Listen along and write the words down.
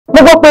Mo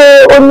gbọ́ pé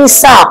ó ní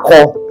sáà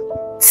kan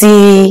tí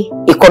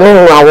ìkan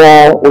nínú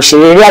àwọn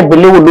òṣèré eré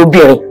àgbéléwò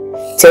lóbìnrin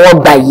tí wọ́n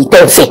gba èyí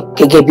tẹ̀fẹ̀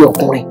gẹ́gẹ́ bí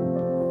ọkùnrin.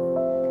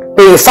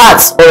 Pé in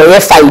fact ọ̀rọ̀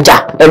yẹn fa ìjà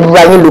pẹ̀lú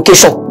ayé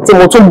location tí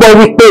mo tún gbọ́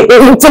wípé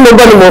tí mo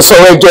gbọ́ ni mo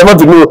sọ̀rọ̀ ẹjọ́ ẹ mọ́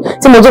bínú o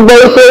tí mo tún gbọ́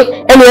wípé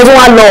ẹni yẹn tún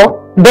wá lọ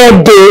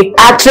birthday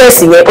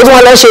actress yẹn ó tún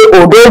wá lọ ṣe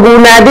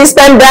òdògùn na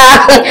dísítẹ́ndà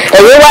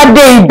ẹ̀yẹ́ wá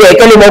dé ibẹ̀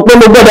kẹ́lẹ́ mọ̀ pé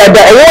mo gbọ́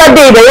dáadáa ẹ̀yẹ́ wá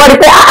dé ibẹ̀ wọ́n rí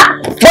pé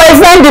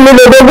boyfriend mi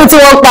lòdògùn tí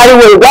wọ́n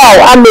pariwo wow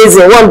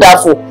amazing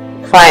wonderful.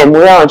 Fine, mo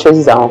rí àwọn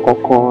choices àwọn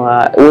kankan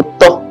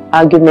òótọ́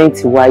argument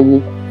wáyé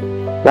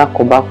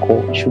bákọ̀bákọ̀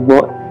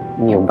ṣùgbọ́n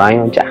mi ò bá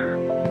yàn jà.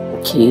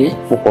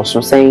 Mo kàn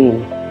sún sẹ́yìn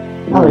ni.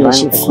 Báwo lè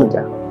ṣe fi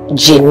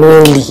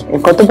genuinely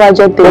nǹkan tó bá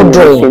jẹ́ tèmi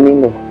ló fi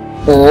nílẹ̀.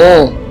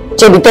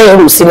 Ṣé ibi tẹ́yìn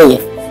rò sí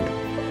nìyẹn?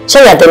 Ṣé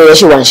ìyàtẹ̀ni yẹn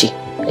ṣì wá ń ṣe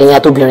ẹ̀yin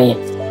àtòbìnrin yẹn?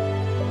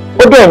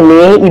 Ó dẹ̀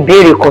ní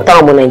ìbéèrè kan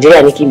táwọn ọmọ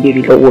Nàìjíríà ní kí n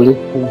béèrè lọ́wọ́ yín.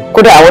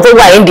 Kódà àwọn tó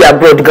wà India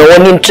abroad gan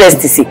wọ́n ní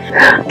interest sí.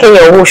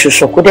 Kéèyàn owó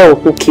òṣùṣàn kó dẹ̀ wò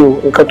pé kí o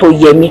nǹkan tó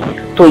yẹ mí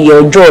tó yẹ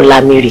ọjọ́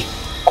ọ̀la mi rè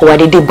kó wá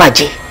dédé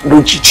bàjẹ́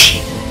lójijì.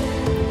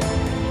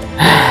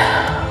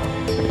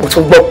 Mo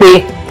tún gbọ́ pé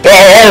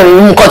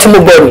nǹkan tí mo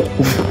gbọ́ ni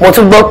mo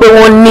tún gbọ́ pé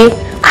wọ́n ní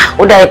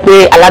ó dàbí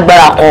pé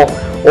alágbára kan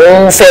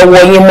òun fẹ́ wọ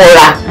yín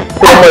mọ́ra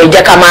pé ọmọ yìí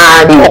jẹ́ ká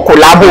máa ọkọ̀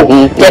lábò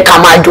jẹ́ ká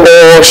máa jọ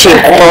ṣe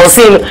nǹkan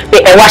sí pé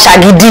ẹ wá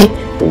ṣagídí.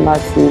 Tí n bá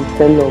ti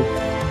fẹ́ lọ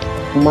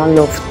máa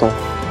lọ tán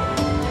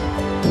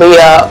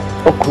bóyá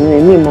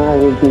ọkùnrin mi máa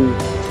ń rí bí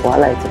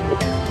wàhálà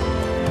ìtìpọ̀jù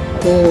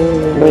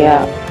bóyá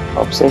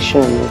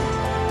obsession ni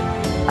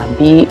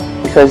àbí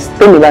because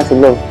tèmi bá ti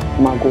lọ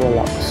máa go all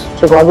out.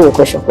 Ṣé kí wọ́n bí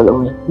nǹkan ṣọ̀pọ̀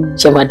lọ́wọ́ yẹn?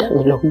 Ṣé máa dà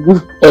mí lọ?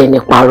 Ẹ ní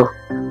parọ́.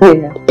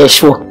 Ẹ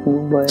ṣùọ́.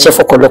 Ṣé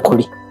fọkànlọ́kọ̀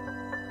rí?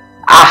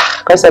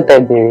 Kọ́sẹ̀ tẹ̀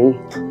bèrè yìí.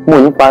 Mo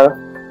ní parọ́.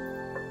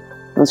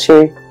 Mo ṣe.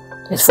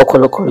 Ẹ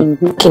fọkànlọ́kọ̀ rí.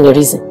 Kí ni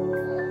reason?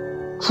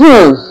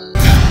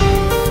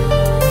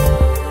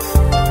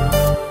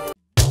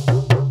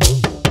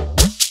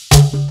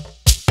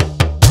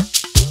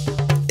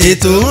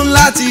 Ètò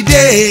ńlá ti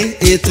dé,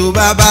 ètò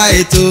bàbá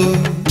ètò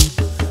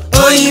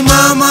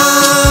Oyinmomo.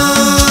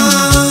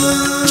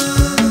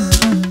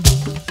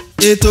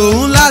 Ètò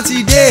ńlá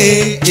ti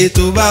dé,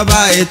 ètò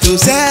bàbá ètò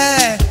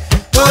sẹ́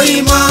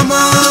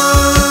Oyinmomo.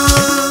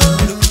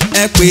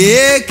 Ẹ pè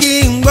é kí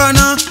n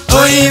gbọ́ná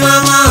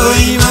Oyinmomo,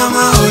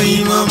 Oyinmomo,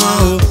 Oyinmomo,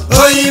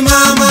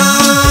 Oyinmomo.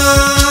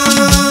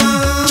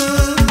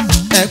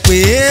 Ẹ pè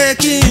é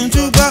kí n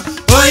túbọ̀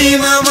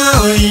Oyinmomo,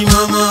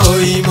 Oyinmomo,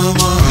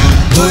 Oyinmomo,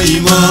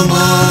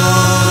 Oyinmomo.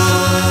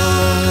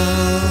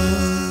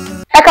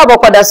 Ẹ káàbọ̀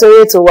padà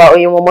sórí ètò wa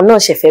Oyinmomo náà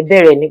ṣẹ̀fẹ̀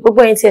bẹ̀rẹ̀ ní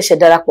gbogbo ẹ̀yin tí ẹ ṣẹ̀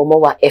darapọ̀ mọ́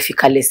wa ẹ fi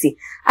kalẹ̀ sí.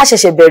 A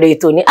ṣẹ̀ṣẹ̀ bẹ̀rẹ̀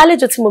ètò ní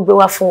àlejò tí mo gbé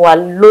wá fún wa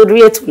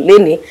lórí ètò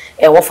lénìí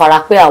wọ́n fara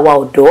pé àwa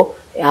ọ̀dọ́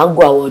à ń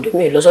go àwọn ọ̀dọ́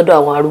mi lọ́sọ́dọ̀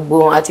àwọn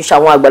arúgbó àti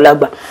ṣàwọn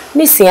àgbàlagbà.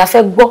 Nísìnyí a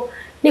fẹ́ gbọ́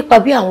nípa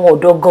bí àwọn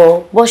ọ̀dọ́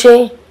gan bọ́n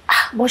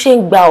ṣe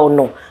ń gba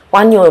ọ̀nà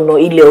wá ní ọ̀nà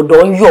ilẹ̀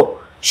ọ̀dọ́ ń yọ̀.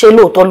 Ṣé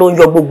lóòótọ́ ló ń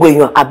yọ gbogbo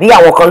èèyàn àbí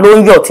àwọn kan ló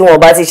ń yọ̀ tí wọ́n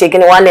bá ti ṣe kí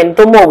ni wọ́n á lẹ́ni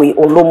tó mọ̀wé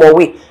òun ló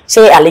mọ̀wé.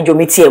 Ṣé àlejò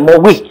mi tiẹ̀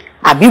mọ̀wé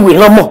àbí ìwé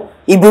lọ́mọ̀?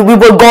 Ibi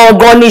gbígbó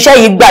gangan ni iṣẹ́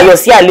yìí gbà yọ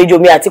sí àlejò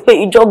mi àti pé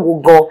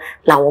ìjọ́gùn gan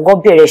làwọn gan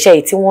bẹ̀rẹ̀ iṣẹ́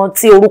yìí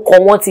tí orúkọ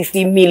wọn ti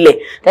fi milẹ̀.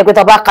 Tẹ́pẹ́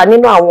tá bá ka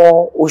nínú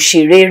àwọn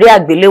òṣèré eré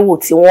àgbéléwò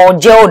tí wọ́n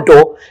jẹ́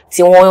ọ̀dọ́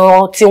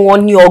tí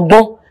wọ́n ní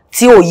ọgbọ́n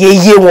tí òye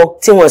yé wọn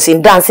tí wọ́n sì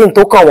ń dancing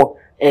tó kàn wọ́n.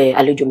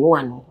 Àlejò mi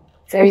wà nù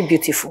very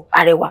beautiful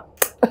arẹwà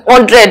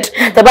 100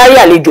 tẹ́ bá rí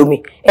àlejò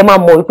mi ẹ máa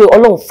mọ̀ wípé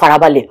Ọlọ́run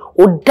farabalẹ̀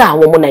ó dá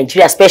àwọn ọmọ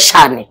Nàìjíríà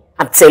special ni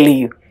I'm telling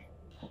you.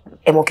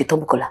 Ẹ mọ̀ Kitan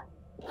Bukola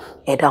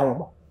ẹ dá wọn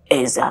mọ̀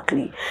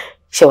exactly.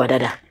 Ṣé wà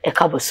dáadáa ẹ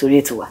káàbọ̀ sórí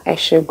ètò wa. Ẹ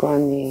ṣé gan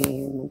ni.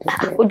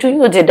 Ojú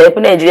yóò ti dà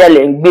pé Nàìjíríà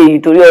lè ń gbé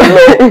yìí torí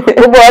Ọlọ́run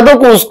gbogbo àwọn tó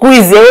kù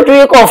squeeze ẹ ojú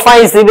yìí kàn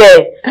fáìn síbẹ̀.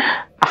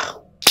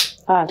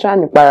 Tíra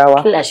ní para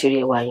wa. Kí làṣírí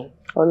ẹ wá yín?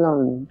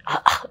 Ọlọ́run ni.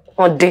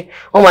 Wọ́n dé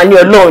wọ́n máa ní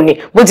Ọlọ́run ni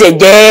bó tiẹ̀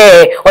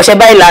jẹ́ ọṣẹ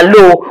báyìí là ń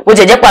lò bó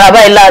tiẹ̀ jẹ́ para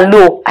báyìí là ń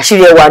lò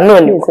àṣírí ẹwà náà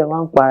ni. Bí ìṣẹ̀ wá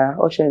ń para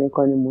ọṣẹ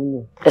nìkan ni mò ń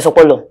lò. Ẹ sọ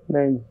pé lọ.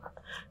 Bẹ́ẹ̀ni.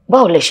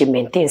 Báwo lẹ ṣe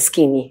maintain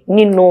skin ni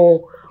nínú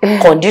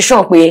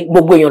condition pé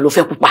gbogbo èèyàn ló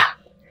fẹ́ pupa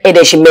ẹ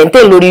dẹ̀ ṣe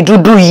maintain lórí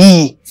dúdú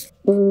yìí?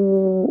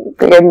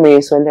 Gẹ́gẹ́ bí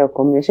mo sọ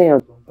lẹ́ẹ̀kan mi ṣé èèyàn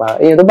tó ń para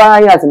èèyàn tó bá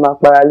ráyè àti máa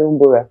para ló ń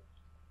bóra.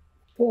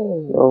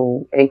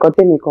 Nǹkan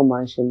tẹ́mi kan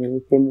máa ń ṣe ni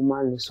wípé mo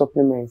máa ń lo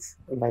supplements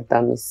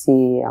vitamin C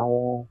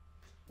àwọn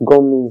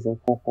gummies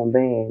nǹkan kan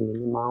bẹ́ẹ̀ ni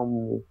mo máa ń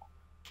mu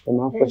ẹ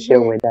máa ń fọṣẹ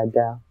wẹ̀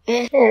dáadáa.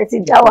 Ti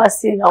já wa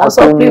sí àwọn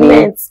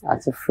supplements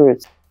àti fruit.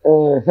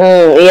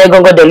 Ìyẹn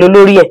gangan dẹ̀ ló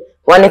lórí ẹ̀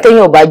wọ́n ní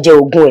téèyàn ò bá jẹ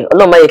oògùn ẹ̀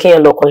Ọlọ́run má yẹ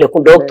kéèyàn lọ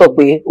kànlẹ̀kùn dókítà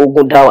pé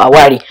oògùn dá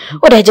àwárí.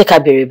 Ó dá jẹ́ ká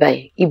bẹ̀rẹ̀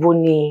báyìí ibo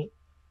ni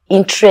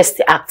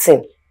interest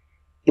acting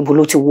ibo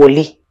ló ti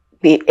wọlé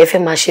pé ẹ fẹ́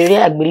máa ṣeré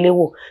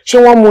àgbéléwò ṣé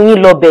wọ́n mú yín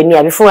lọ bẹ̀ ni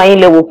àbí fúnra yín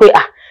lẹ́wọ̀ pé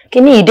kí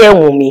ní ìdẹ́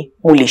ẹ̀wùn mi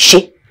mo lè ṣe.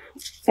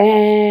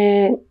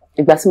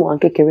 Ìgbà tí mo wà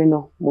kékeré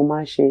náà mo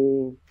máa ń ṣe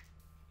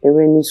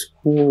eré ní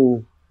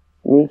school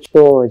ní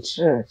church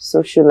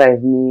social life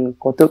ni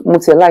nǹkan tó mo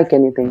ti like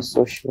anything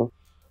social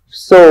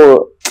so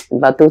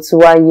ìgbà tó ti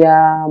wá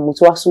yá mo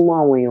ti wá súnmọ́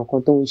àwọn èèyàn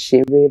kan tó ń ṣe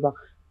eré bá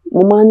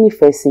mo máa ń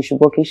nífẹ̀ẹ́ sí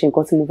ṣùgbọ́n kì í ṣe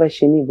nǹkan tí mo fẹ́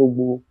ṣe ní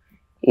gbogbo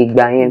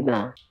ìgbà yẹn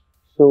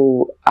so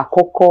so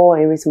àkọ́kọ́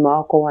eré tí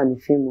màá kọ́ wà ní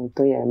fíìmù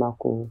tó yẹ máa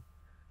kó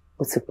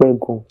ó ti pẹ́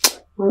gan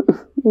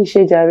ní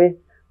ṣe jàre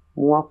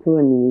mo wá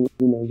kúrò ní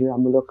Nàìjíríà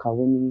mo lọ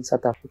kàwé ní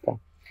South Africa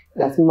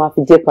láti máa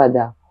fi dé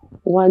padà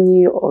wá ní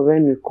ọ̀rẹ́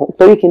mi kan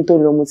torí kí n tó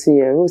lọ mo ti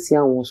ẹ̀rọ sí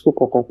àwọn school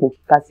kankan pé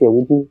láti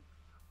ẹ̀wọ́ bí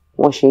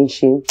wọ́n ṣe ń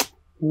ṣe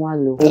wọ́n á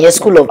lọ. ìyẹn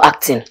school of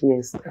acting.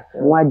 Yes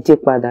wọ́n á dé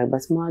padà ìgbà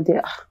tí wọ́n á dé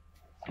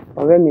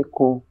ọ̀rẹ́ mi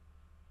kan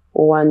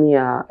ó wá ní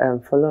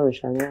Fọlọ́run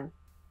ṣàlẹ́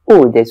ó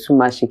dẹ̀ tún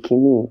máa ṣe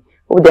kínní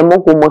ó dẹ̀ mọ́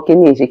kó mọ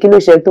kínní ṣe kí ló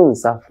ṣe tó ń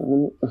sá fún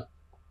mi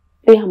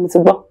ẹ̀yà mo ti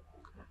gbọ́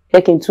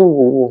jẹ́ kí n tún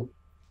wò wò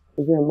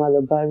ojú ẹ̀ máa lọ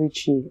bá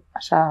Richie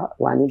àṣà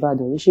wà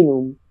nìbàdàn Richie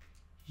lòun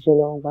ṣiṣẹ́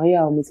lọ wà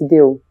yà mo ti dé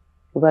o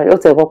ó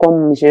tẹ̀ kọ́kọ́ mú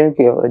mi ṣe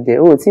pé ọ̀dẹ̀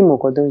ó tí mọ̀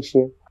nǹkan tó ń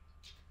ṣe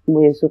mo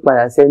yẹ tún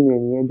padà sẹ́nu ẹ̀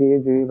nìyẹn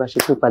bèrè bá ṣe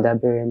tún padà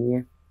bẹ̀rẹ̀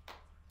nìyẹn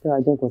tí wàá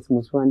jẹ́ nǹkan tí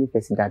mo tún wá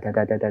nífẹ̀ẹ́ sí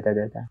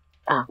dáadáa.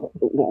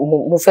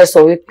 Mo fẹ́ sọ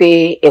wípé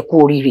ẹ kú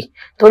oríire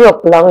torí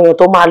ọ̀pọ̀lọpọ̀ àwọn èèyàn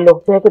tó máa lọ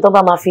tó yẹ pé tó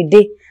bá máa fi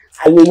dé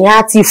àyè yẹn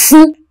á ti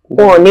fún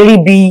wọn ò ní rí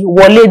bí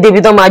wọlé débi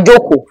tó máa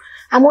jókòó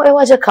àmọ́ ẹ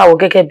wá jẹ́ ká wò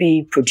gẹ́gẹ́ bí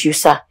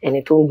producer ẹni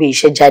tó ń gbé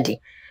iṣẹ́ jáde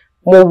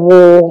mo wo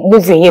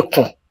movie yẹn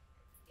kùn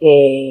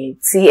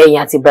tí ẹ̀yin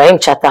àti Ibrahim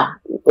Chatta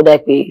ó dá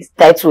pé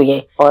title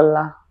yẹn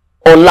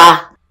ọ̀la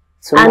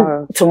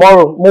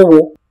tomorrow mo wo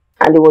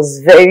and it was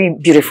very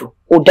beautiful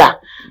ó dà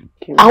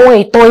àwọn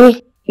ìtàn yín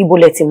ibo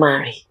lẹ ti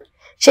máa rí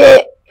ṣé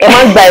ẹ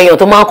máa ń gba èèyàn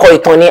tó máa ń kọ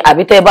ìtàn ni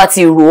àbí tẹ́ ẹ bá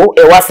ti rò ó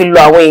ẹ wá fi lọ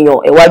àwọn èèyàn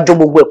ẹ wá jó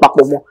gbogbo ẹ̀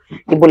papọ̀ mọ́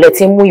ibo lẹ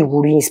ti ń mú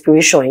ìwúrí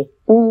inspiration yín.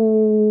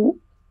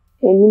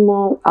 èmi mọ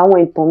àwọn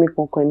ìtàn mi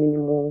kankan èmi ni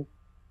mo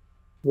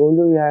rò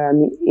lórí ara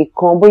mi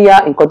ìkan bóyá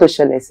nǹkan tó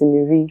ṣẹlẹ̀ sí mi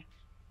rí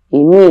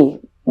èmi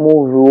mo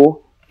rò ó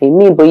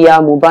èmi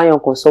bóyá mo báyàn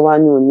kan sọ wá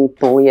ní òní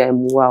ìtàn ó yẹ ẹ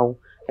mú wá o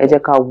ẹ jẹ́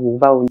ká wò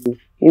báwo ni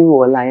irú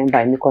ọ̀la yẹn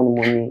báyìí nìkan ni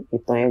mo ní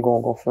ìtàn yẹn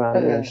gangan fúnra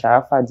mi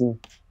Ṣàráfàdín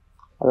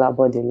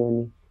Ọlábọ̀dé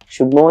lónìí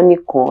ṣùgbọ́n ó ní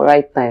kan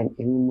right time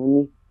èmi mo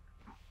ní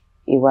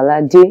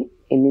Ìwàládé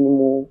èmi ni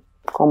mo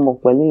kọ́ mọ̀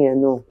pẹ̀lú yẹn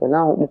náà pẹ̀lú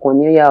àwọn nǹkan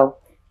ní yá o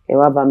ẹ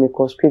wá bá mi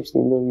kọ script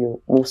ní lórí o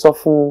mo sọ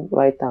fún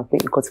right time pé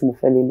nǹkan tí mo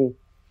fẹ́ lélẹ̀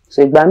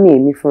so ìgbà míì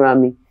èmi fúnra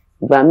mi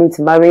ìgbà míì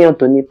tí bá réyàn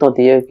tó ní tàn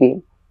tó yẹ pé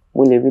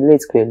mo lè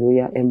relate pẹ̀lú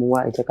ya ẹ mú wá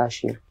ẹ jẹ́ ká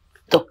ṣe.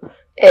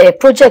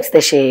 Project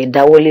tẹ́ ṣe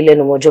dáwọ́lé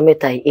lẹ́nu ọjọ́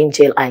mẹ́ta yìí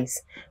Angel Eyes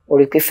mo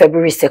rí i pé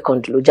February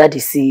 2nd ló jáde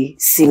sí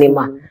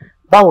cinema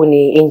báwo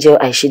ni Angel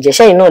Eyes ṣe jẹ́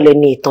sẹ́yìn náà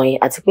lẹ́ni ìtàn yẹn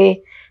àti pé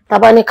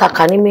tábà ní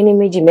kàkà ní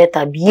méjì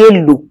mẹ́ta bí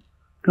èlò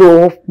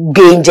ló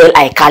gbé Angel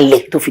Eyes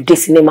kalẹ̀ tó fi dé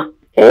cinema.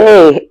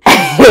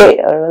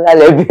 ọ̀rọ̀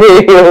lálẹ́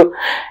bẹ́ẹ̀ o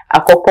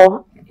àkọ́kọ́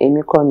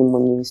èmi kọ́ ni mo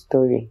ní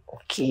story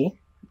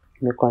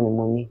èmi kọ́ ni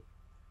mo ní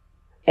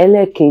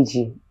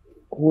ẹlẹ́ẹ̀kejì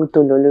owó tó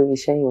lọ lórí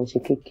iṣẹ́ yẹn ò ṣe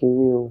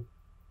kékeré o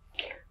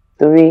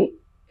torí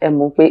ẹ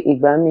mọ̀ pé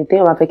ìgbà míì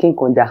téèyàn bá fẹ́ kí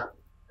nǹkan dà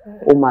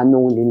ó máa ná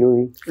òun lé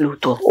lórí.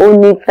 lóòótọ́. ó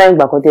ní táìmù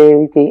gbà kan tẹ́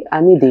rí pé a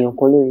ní ìdèyàn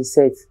kan lórí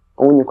set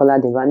òun nìkan la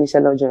dẹ̀ bá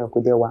níṣẹ́ lọ́jọ́ yẹn kò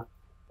dé wa.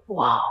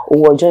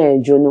 owó ọjọ́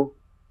yẹn jóná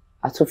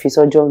àtúnfi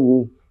sọ́jọ́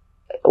míì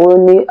ó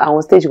ní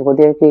àwọn stage kan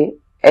tẹ́ pé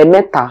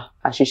ẹ̀mẹ́ta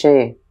àṣìṣe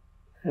yẹn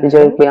ló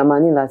jẹ́ pé a máa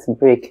ní láti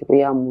break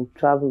bóyá mo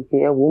travel pé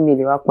ẹ wò ó mi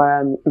lè wá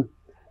para mi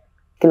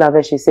kí la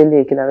fẹ́ ṣe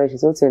sílé kí la fẹ́ ṣe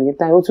tó tẹ̀ ní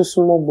táyì ó tún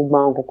súnmọ́ gbogbo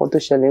àwọn kankan tó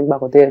ṣẹlẹ̀ nígbà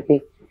kan tó yẹ pé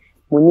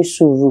mo ní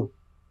sùúrù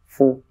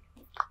fún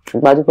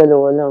ṣùgbọ́n a dúpẹ́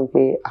lọ́wọ́ Ọlọ́run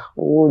pé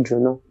owó òjò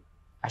náà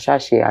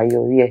àṣàṣe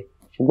àyọrí ẹ̀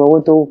ṣùgbọ́n owó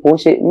tó kò ń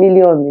ṣe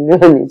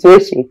mílíọ̀nù tí ó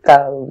ṣe ká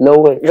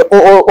lọ́wọ́ ẹ̀.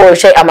 ó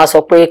ṣe a máa sọ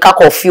pé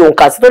kákọ̀ fi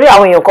òǹkà sí torí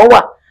àwọn èèyàn kan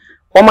wà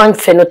wọ́n máa ń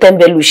fẹnu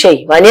tẹ́ńbẹ́lú iṣẹ́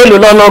yìí wà ní èlò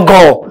lọ́nà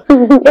gan-an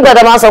nígbà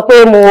tá a máa sọ pé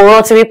mo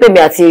rántí wípé mi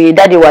àti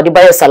dáàdi wa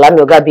Adébáyọ̀ Sàlámì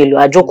ọ̀gá Bello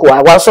àjókòó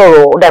àwa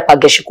sọ̀rọ̀ ó dàpọ̀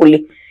Agẹṣinkólé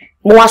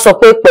mo wá sọ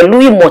pé pẹ̀lú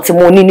ìmọ̀ tí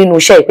mo ní nínú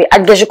iṣẹ́ yìí pé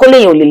Agẹṣinkólé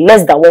yẹn ò lè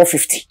less than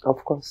 150. Of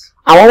course.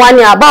 àwọn wá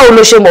ní àbáwo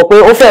ló ṣe mọ̀ pé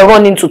ó fẹ́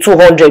run into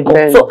 200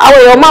 gan so àwọn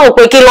èèyàn máa wò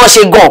pé kí ló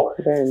ṣe gan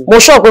mo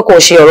sọ pé kò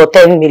ṣe ọ̀rọ̀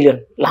 10 million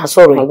là ń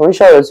sọ̀rọ̀ yìí. kò ń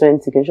ṣọ̀rọ̀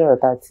 20 kì í ṣọ̀rọ̀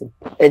 30.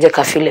 ẹ jẹ́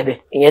ká filẹ̀ bẹ̀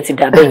ìyẹn ti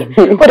dà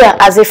bẹ́yẹn kódà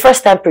as a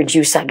first time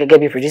producer gẹ́gẹ́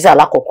bí producer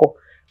alákọ̀ọ́kọ́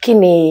kí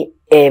ni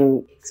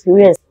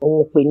experience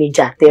òun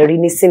ìpèníjà tẹ́ rí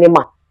ní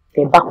cinema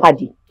tẹ́ bá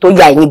pàdé tó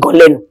yà yín gan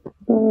lẹ́nu.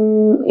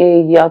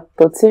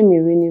 ìyàtọ̀ tí mi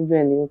rí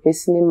níbẹ̀ ni pé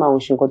sinimá òun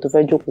ṣe nǹkan tó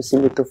fẹ́ jókòó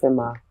sílé tó fẹ́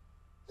máa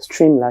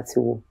stream láti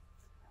wò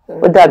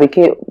ó dàbí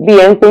kí bí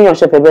ẹ ń pè yàn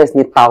ṣẹ̀fẹ̀ bẹ́ẹ̀ sí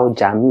ní ta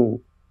ọjà míì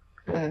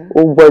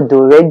o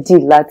gbọ́dọ̀ ready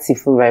láti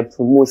fúnra ẹ̀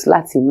promote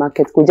láti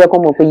market kó jẹ́ kó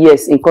mọ̀ pé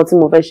yes nǹkan tí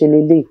mo fẹ́ ṣe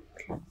lélẹ̀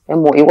ẹ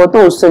mọ̀ ìwọ tó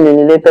ń sùn ní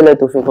ilé tẹ́lẹ̀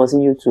tó fi kàn sí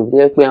YouTube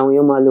lẹ́yìn pé àwọn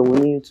èèyàn máa lọ wò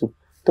ní YouTube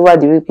tó wá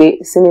di wípé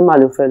sinimá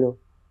ló fẹ́ lọ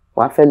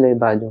wàá fẹ́ lọ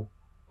Ìbàdàn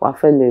wàá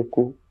fẹ́ lọ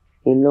Èkó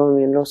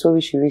Ìlọrin lọ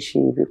sóríṣiríṣi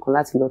ibi kan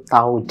láti lọ ta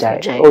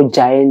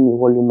ọjà ẹ ní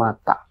ìwọ ló máa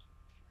tà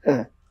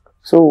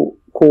so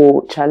kò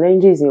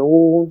challenges yẹn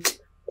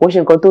kò ṣe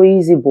nǹkan tó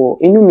easy but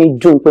inú mi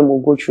dùn pé mo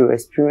go through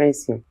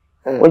experience yẹn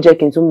ó jẹ́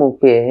kí n tún mọ̀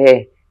pé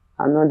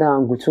another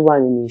angle tún wà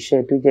nínú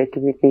iṣẹ́ tó jẹ́ kí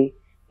pé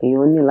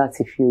èèyàn ní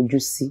láti fi ojú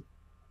sí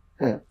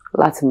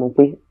láti mọ̀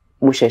pé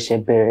mo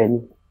ṣẹ̀ṣẹ̀ bẹ̀rẹ̀ ni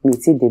mi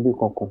tí débi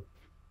kankan.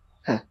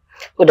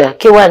 kódà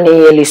kí wàá ní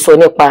ẹ lè sọ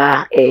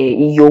nípa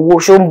iye owó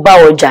ṣó ń bá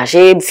ọjà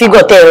ṣé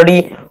fígọ̀ tẹ́ ẹ rí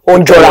ó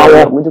ń jọra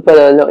wọn. mo dúpẹ́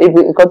lọ́wọ́ ibi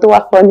nǹkan tó wá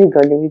pọ́ ní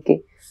gan ni wípé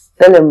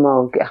tẹ́lẹ̀ máa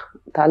ń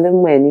ta ló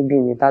mọ̀ ẹ́ níbi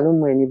ni ta ló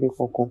mọ̀ ẹ́ níbi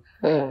kankan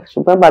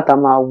ṣùgbọ́n bàtà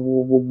máa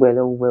wo gbogbo ẹ̀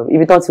lọ gbogbo ẹ̀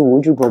ibi tán ti wò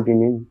ó jù gan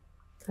bìnrin mi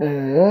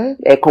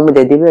ẹ̀ẹ̀kan mo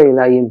dẹ̀ débẹ̀ rí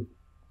láyé mi.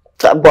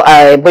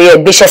 bóyá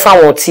gbéṣẹ́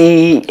fáwọn tí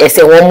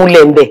ẹsẹ̀ wọn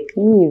múlẹ̀ ń bẹ̀.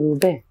 ní ìrù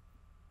bẹ́ẹ̀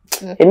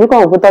èmi kàn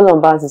wọ́n pé tọ́lọ́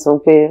bá ti sọ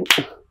pé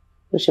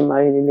bó ṣe máa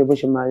rí nílé bó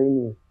ṣe máa rí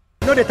nìyẹn.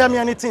 No, they tell me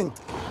anything.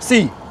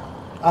 See,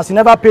 as you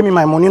never pay me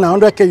my money, now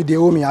 100K you dey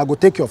owe me. I go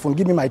take your phone.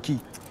 Give me my key.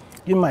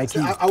 Give me my key.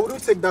 I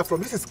wouldn't take that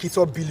from. This is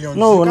Kitan Billions.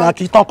 No, na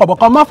Kitan Kobo.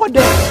 Come on for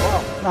there.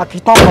 Na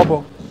Kitan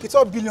Kobo.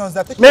 Kitan Billions.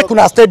 That make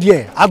una stay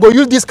there. I go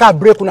use this car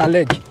break una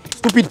leg.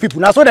 Stupid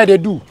people. Now so that they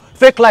do.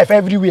 Fake life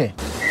everywhere.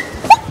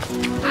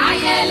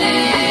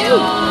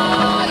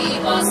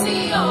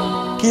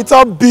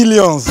 Kitan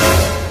Billions.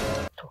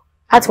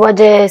 Àti wá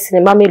jẹ́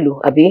sinimá mélòó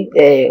àbí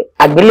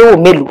àgbéléwò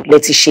mélòó lẹ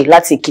ti ṣe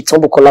láti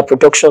Kitan Bukola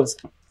Productions.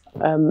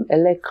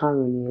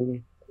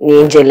 Ẹlẹ́karùn-ún ni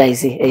Angel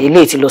Eyes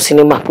ilé ti lọ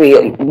sinimá pé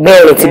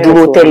mẹ́rin ti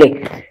dúró tẹ́lẹ̀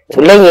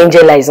tó lẹ́yìn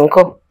Angel Eyes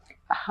ńkọ́.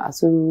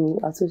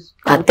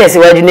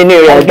 Àtẹ̀síwájú nínú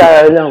ìrìn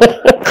àjò.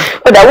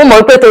 Ó dàbí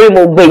mọ̀ pé torí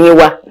mo gbé yín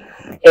wá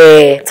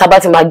tá bá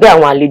ti máa gbé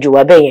àwọn àlejò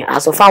wa bẹ́ẹ̀ yẹn a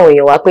sọ fáwọn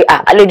èèyàn wa pé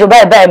àlejò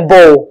báyìí ń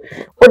bọ̀ o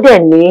ó dẹ̀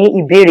ní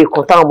ìbéèrè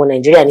kan táwọn ọmọ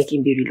Nàìjíríà ní kí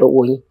n béèrè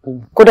lọ́wọ́ yín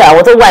kódà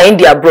àwọn tó wà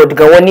India abroad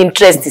gan wọ́n ní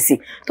interest sí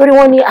torí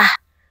wọ́n ní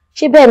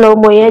ṣé bẹ́ẹ̀ ni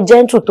ọmọ yẹn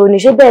gentle tó ní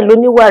ṣé bẹ́ẹ̀ ló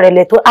níwà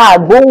rẹ̀lẹ̀ tó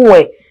àgbóhùn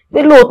ẹ̀ pé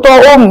lóòótọ́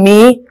ó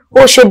mí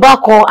ó ṣe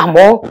bákan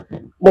àmọ́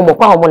mo mọ̀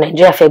pé àwọn ọmọ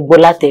Nàìjíríà fẹ́ gbọ́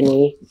látẹnu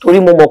yín torí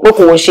mo mọ̀ pé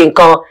kò ń ṣe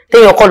nǹkan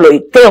téèyàn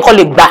kọ́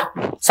lè gbà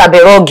sábẹ́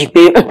rọ́ọ̀gì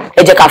pé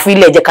ẹ jẹ́ ká fi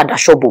ilẹ̀ ẹ jẹ́ ká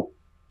daṣọ bò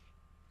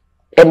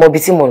ẹ mọ ibi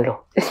tí mo ń lọ.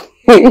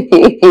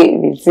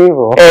 ibi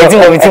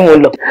tí mo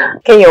lọ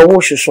kéèyàn owó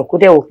òṣùṣùn kó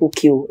dẹ̀ wò kó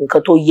kí o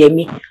nǹkan tó yẹ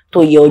mí tó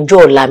yẹ ọjọ́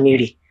ọ̀la mi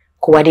rè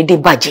kó wá dédé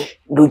bàjẹ́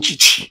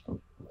lójijì.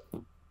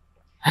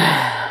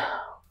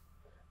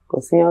 kò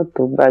síyàn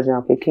tó bàjẹ́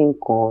àpé kí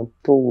nǹkan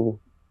tó wù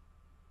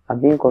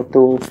àbí nǹkan tó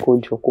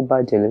kójọ kó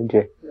bàjẹ́ lójú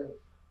ẹ̀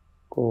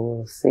kò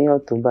síyàn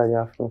tó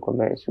bàjẹ́ fún nǹkan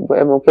bẹ́ẹ̀ ṣùgbọ́n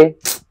ẹ mọ̀ pé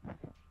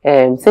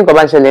tí nǹkan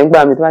bá ṣẹlẹ̀ ń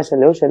gbà mí tó bá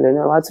ṣẹlẹ̀ ó ṣẹlẹ̀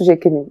náà wàá tún ṣe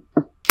kí ni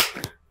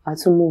a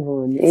tún mú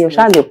wọn ní èèyàn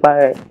ṣáà lè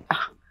para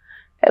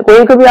ẹ̀ kò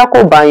yẹ kí bí a kò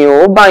bàyàn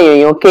ó bàyàn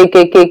èèyàn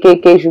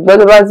kékékékéké ṣùgbọ́n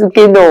tó bá tún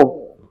ké náà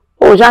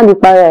ó ṣáà lè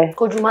para ẹ̀.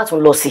 kójú má tún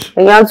lọ sí.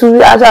 èèyàn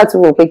aṣáà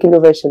tún wò pé kí ló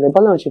fẹ́ ṣẹlẹ̀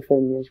bọ́lá ò ṣe fẹ́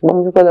nìyẹn ṣùgbọ́n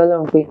mo dúpẹ́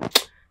lọ́lọ́run pé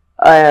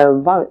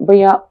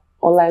bóyá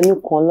ọlá inú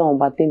kan Ọlọ́run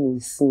bá tèmi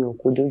sìn ọ́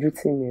kò dojú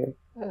tì mí rẹ̀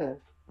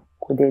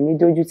kò dẹ̀ ní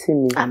dojú tì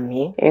mí.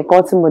 àmín.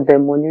 nǹkan tí mo dẹ̀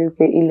mọ̀ ni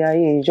wípé ilé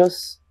ayé just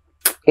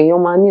èèyàn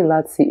máa ní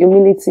láti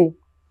humility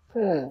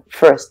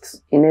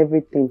first in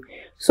everything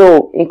so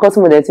nǹkan tí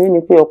mo dẹ̀ ti rí ni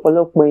pé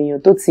ọ̀pọ̀lọpọ̀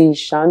èèyàn tó ti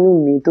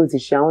ṣàánú mi tó ti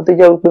ṣe àwọn tó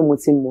jẹ́ wípé mo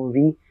ti mọ̀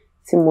rí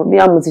tí mo bí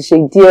mo ti ṣe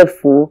díẹ̀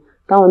fún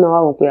táwọn náà wà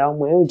wọ́n pé àwọn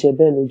ọmọ yóò jẹ́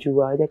bẹ́ẹ̀ lójú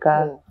wa ẹ jẹ́ ká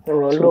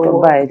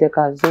ṣùgbọ́n báyìí ẹ jẹ́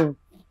ká zoom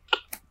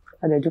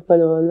a lè dúpẹ́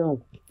lọ́wọ́ Ọlọ́run.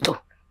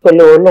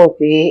 pẹ̀lú Ọlọ́run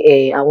pé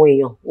àwọn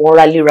èèyàn wọ́n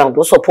rally round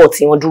wọ́n support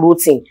wọ́n dúró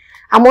tì í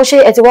àmọ́ ṣé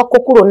ẹ ti wá kó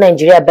kúrò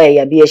Nàìjíríà báyìí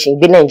àbí ẹ ṣì ń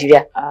gbé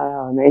Nàìjíríà.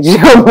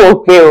 Nàìjíríà mo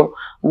pé o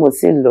mo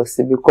sì lọ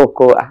síbi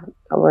kọ́kọ́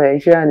àwọn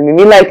Nàìjíríà ni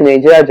mi like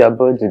Nàìjíríà jà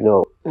bọ́ọ̀dù lọ.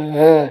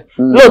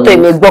 lóòótọ́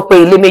èmi gbọ́ pé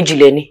ilé méjì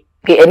lẹ́ni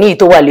pé ẹni yìí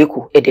tó wà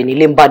lẹ́kọ̀ọ́ ẹ̀dẹ̀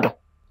nílé ń bàdàn.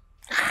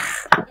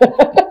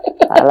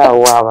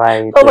 aláwọ̀ àwa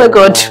yìí. Oh my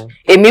God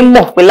èmi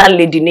mọ̀ pé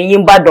láńlẹ́dì ní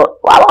yín bàdàn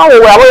àwọn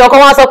èèyàn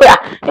kan wá sọ pé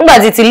nígbà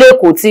tí ti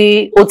lẹ́kọ̀ọ́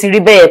tí ó ti rí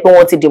bẹ́ẹ̀ pé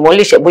wọ́n ti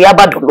demolish bóyá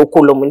bàdàn ló kó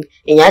lọ́mọ ní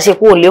èèyàn á ṣe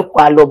kúrò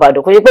lẹ́kọ̀ọ́ àlọ́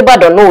bàdàn kò ṣe pé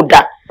bàdàn náà ò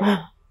dáa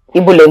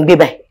ibo lẹ ń gbé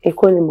báyìí.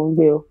 Èkó ni mo ń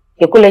gbé o.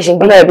 Èkó lẹ ṣe ń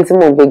gbé. Bọ́lá ibi tí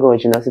mo ń gbé gan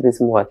jìnnà síbi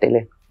tí mo wà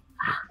tẹ́lẹ̀.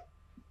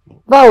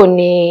 báwo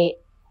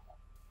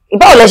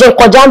lẹ ṣe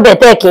kọjá ń bẹ̀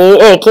tẹ́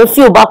kí n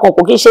fí ò bá kan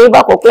kò kí n ṣe é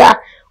bá kan pé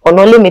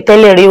ọ̀nà lé mi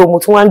tẹ́lẹ̀ rí o mo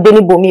tún wá ń gbé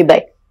níbo mi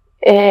báyìí.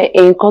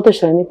 nǹkan tó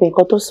ṣẹlẹ̀ ní pé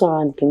nǹkan tó sọ̀rọ̀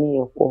àǹkì ní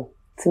ọ̀pọ̀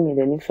tí mi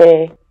lè ní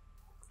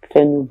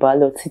fẹnu bá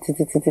lọ títí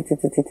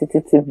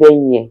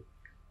bẹ́yìn ẹ̀.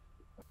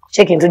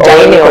 ṣé kí n tún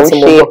jáde ní ọ̀tí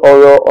mo gbọ́.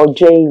 ọ̀rọ̀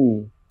ọjọ́ èyí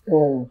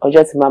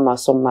ọjọ́ tí máa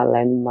sọ máa la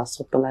ẹni máa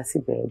sọ tán láti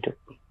bẹ̀rẹ̀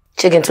dópin.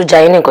 ṣé kí n tún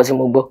jáde ní nǹkan tí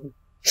mo gbọ́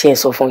ṣé n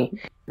sọ fún yín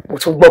mo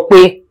tún gbọ́ pé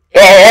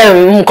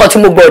nǹkan tí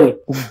mo gbọ́ ni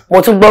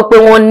mo tún gbọ́ pé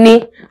wọ́n ní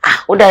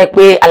ó dàbí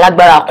pé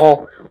alágbára kan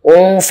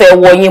òun fẹ́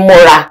wọ yín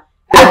mọ́ra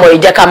ọmọ yìí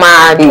jẹ́ ká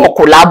máa jọ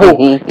kòlábò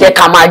jẹ́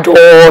ká máa jọ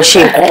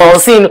ṣe nǹkan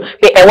sínú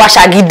pé ẹ wá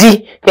ṣagídí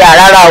pé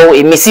rárá o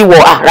èmi sì wọ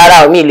rárá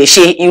o mi lè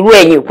ṣe irú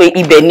ẹ̀yìn pé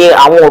ibẹ̀ ni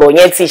àwọn ọ̀rọ̀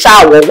yẹn ti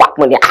ṣáàwọ̀ wà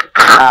pọ̀ ní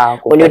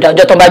òní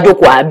ọjọ́ tó bá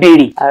jókòó à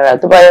béèrè. ara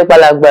tó bá yẹ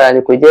pálágbára ni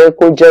kò jẹ́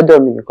kó jẹ́ ọ̀dọ̀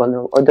mi nìkan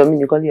náà ọ̀dọ̀ mi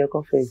nìkan ló yẹ kó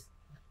fẹ́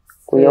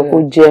kò yẹ kó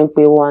jẹ́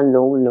pé wọ́n ń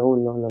lọ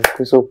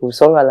kò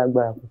sọ̀rọ̀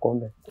alágbára kankan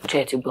bẹ́ẹ̀.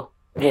 jẹ́ ti gbọ́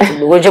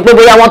kò jẹ́ pé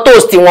bóyá wọ́n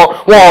toast wọn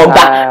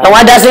ọ̀gbà àwọn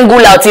adá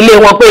single out ilé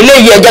wọn pé ilé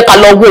yìí ẹ jẹ́ ká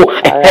lọ wò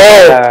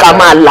ká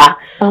máa la.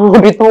 àwọn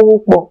ibi tó ń wó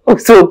pọ̀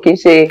tó kì í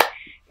ṣe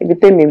ibi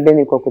tèmi gbé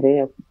nìkan kò dé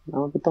yẹ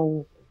àwọn ibi tó ń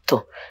wó. tó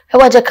ẹ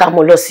wá jẹ́ ká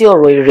mọ̀ lọ sí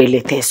ọ̀rọ̀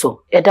ìrẹ̀lẹ̀ tẹ́ sọ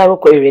ẹ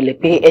dárúkọ ìrẹ̀lẹ̀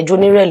pé ẹjọ́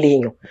nírẹ̀lẹ̀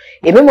èèyàn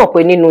èmi mọ̀ pé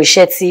nínú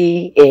iṣẹ́ tí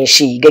ẹ ń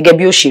ṣe gẹ́gẹ́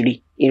bí òṣèré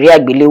eré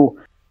àgbéléwò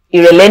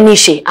ìrẹ̀lẹ̀ ní í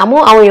ṣe àmọ́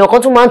àwọn èèyàn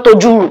kan tún máa ń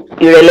tọ́jú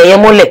ìrẹ̀lẹ̀ yẹn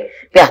mọ́lẹ̀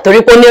pé àtorí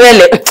pé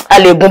nírẹ̀lẹ̀ a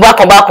lè gun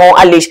bákan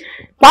a lè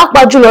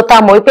pàápàá jùlọ tá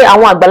a mọ̀ wípé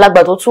àwọn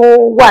àgbàlagbà tó tún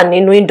wà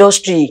nínú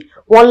industry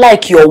wọ́n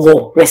like ọ̀wọ̀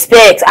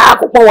respect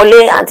kò pọ́n wọlé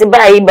àǹtí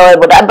báyìí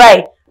bọ̀dá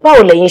báyìí báwo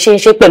lẹ̀yin ṣe ń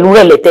ṣe pẹ̀lú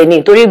rẹ̀lẹ̀tẹ̀ ni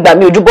torí ìgbà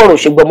mi ojúbọ̀rọ̀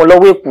ṣe gbọmọ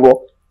lọ́wọ́ èkùrọ́.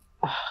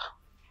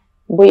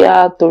 Bóyá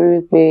torí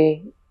pé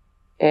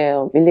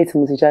ilé tí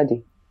mo ti jáde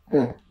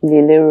ilé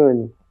elérò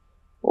ni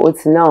ó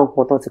ti ní àwọn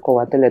nǹkan tó ti kọ́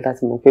wa tẹ́lẹ̀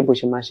láti mọ̀ pé bó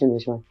ṣe máa ṣe ní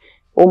ṣe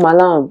ó máa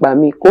láwọn gbà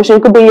mí kó ṣe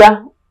pé bóyá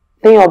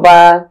téèyàn bá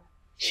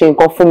ṣe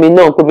nǹkan fún mi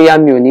náà pé bóyá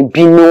mi ò ní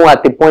bínú at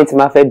the point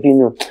máa fẹ́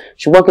bínú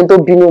ṣùgbọ́n kí n tó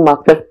bínú máa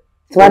pẹ́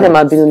tí wọ́n á dẹ̀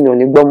máa bínú mi ò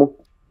ní gbọ́ mú.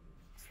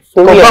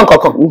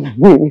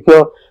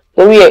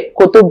 Torí ẹ̀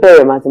kó tó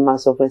bẹ̀rẹ̀ máa ti máa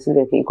sọ fún ẹ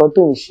sílẹ̀ pé nǹkan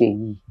tó ń ṣe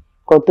yìí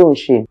nǹkan tó ń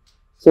ṣe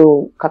so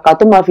kàkà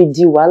tó máa fi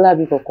di wàhálà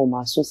bí kankan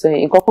máa sún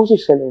sẹ́yìn nǹkan kan sì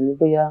ṣẹlẹ̀ ní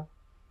bóyá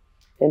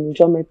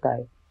ẹnujọ́ mẹ́ta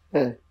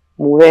ẹ̀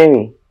mo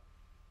rẹ́rìn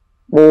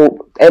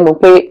ẹ mọ̀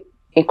pé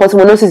nǹkan tí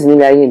mo notice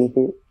nílé ayé ni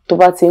pé tó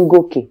bá ti ń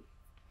gòkè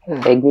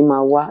ẹ̀gbin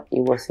máa wá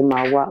ìwọ̀sí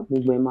máa wá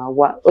gbogbo ẹ̀ máa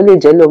wá ó lè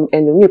jẹ́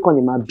ẹlòmíì kan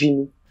lè máa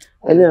bínú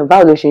ẹlòmíì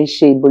báwo ló ṣe ń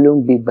ṣe ibo ló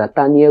ń gbé ìgbà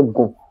ta ní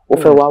ẹ̀gùn ó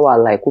fẹ́ wá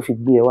wàhálà ẹ̀ kó fi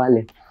gbé ẹ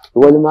wálẹ̀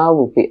ìwọ ló máa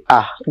wò pé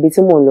ibi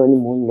tí mò ń lọ ni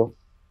mò ń lọ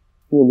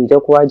mi ò lè jẹ́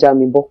kó wá já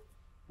mi bọ́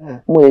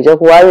mo lè jẹ́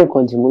kó wá rí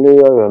nǹkan dìmú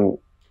lórí ọ̀rọ̀ mi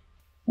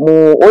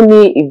ó ní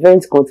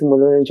event kan tí mo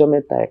lọ lọ́jọ́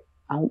mẹ́ta ẹ̀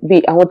bí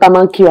àwọn tá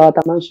máa ń kí àwọn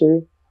tá máa ń ṣeré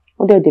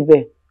wọ́n dẹ̀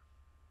débẹ̀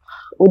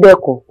ó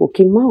dẹ́kọ̀ kò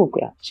kí n máa wò pé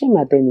ṣé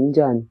màá tẹ̀ ní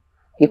ìjà ni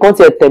ìkan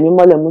tiẹ̀ tẹ̀ mí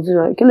mọ́lẹ̀ mo ti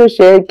sọ kí ló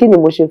ṣe kí ni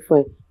mo ṣe fún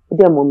ẹ ó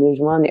dẹ̀ mọ̀ mi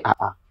ojú máa ní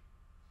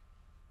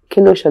kí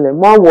ló ṣẹlẹ̀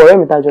mo á wọ ọ̀rẹ́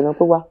mi tajọ náà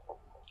pé wá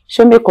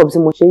ṣé makeup tí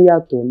mo ṣe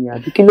yàtọ̀ ni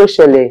àbí kí ló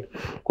ṣẹlẹ̀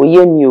kò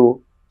yé mi o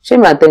ṣé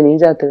màá tẹ̀ ní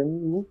ìjà tẹ̀lé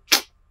mi ó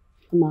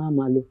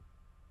máa lọ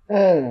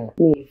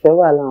mi ìfẹ́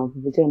wà láwọn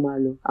òfin tí ẹ máa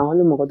lọ àwọn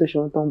ló mọ̀ nǹkan tó ṣe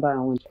wọ́n tó ń bára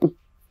wọn jù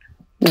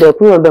ilẹ̀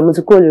kúrò ọbẹ̀ mo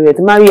ti kúrò lórí ẹ̀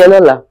tí máa rí ẹ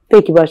lọ́la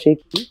téèkì bá ṣe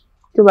kí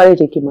tí ó bá lè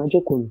ṣe kí máa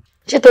jókòó mi.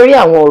 ṣé torí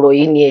àwọn ọ̀rọ̀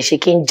yìí ni ẹ ṣe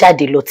kí n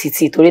jáde lọ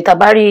títí torí tá a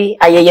bá rí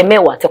ayẹyẹ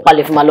mẹ́wàá tí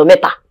palẹ̀ fi máa lọ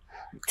mẹ́ta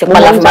tí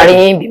palẹ̀ fi máa rí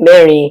bí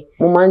mẹ́rin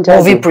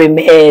movie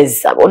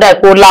premieres ó dà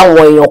pé ó láwọn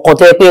èèyàn kan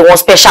tó yẹ pé wọ́n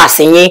special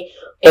sí yín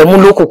ẹ̀mú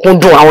lókùnkún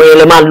dùn àwọn yẹn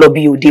lè máa lọ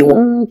bí òde wọn.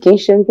 kì í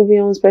ṣe pé bí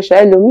wọ́n special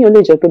ẹlòmíì ó lè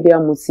jẹ́ pé bí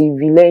mo ti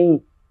rí lẹ́yìn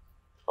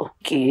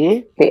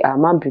pé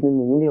má bínú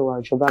mi nílé wa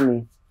ìjọba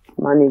mi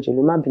manage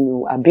ló má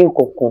bínú àbí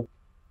nǹkan kan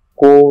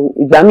kò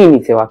ìgbà míì ní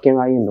tẹ̀wá kí n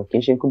ráyè lọ kì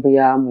í ṣe pé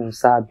bóyá mo ń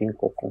sá àbí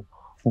nǹkan kan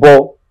bọ́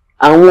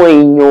àwọn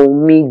èèyàn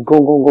mi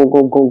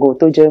gangan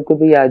tó jẹ́ pé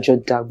bóyá àjọ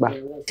dàgbà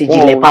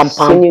wọ́n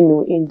sí nínú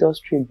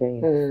industry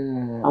bẹ́ẹ̀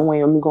àwọn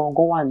èèyàn mi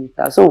gangan wà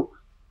níta so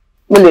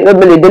mo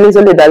lè délé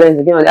tó lè dá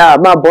lẹ́yìn kí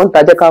wọ́n máa bọ́ ń ta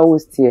jẹ́ ká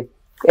host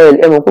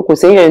ẹ mọ̀ pé kò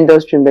séèyàn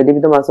industry bẹ́ẹ̀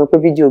débi tó máa sọ pé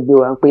fídíò gbé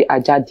wa pé a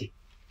jáde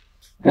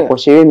ọkọ̀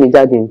ṣeré mi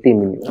jáde ní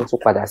tèmi ni wọ́n tún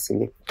padà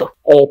sílé.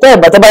 tẹ́ ẹ̀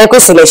bá tó bá yẹ kó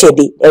sílẹ̀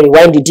ṣèdè ẹ̀rì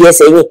wáìndì díẹ̀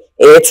sẹ́yìn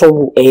ẹ̀yẹ tún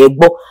wù ẹ̀yẹ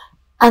gbọ́.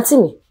 àǹtí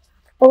mi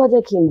wọ́n wá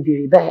jẹ́ kí n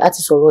béèrè báyìí á ti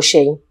sọ̀rọ̀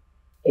ọṣẹ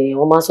yín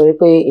wọ́n máa ń sọ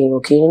wípé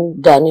èèyàn kì í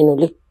dà nínú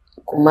ilé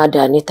kó má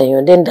dà níta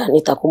èèyàn dẹ́ ń dà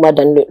níta kó má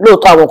dà nínú ilé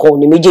lóòótọ́ àwọn kan ò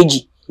ní méjèèjì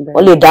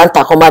wọ́n lè dà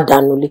níta kó má dà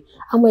nínú ilé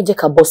àmọ́ ẹ jẹ́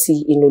ká bọ́ sí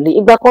inú ilé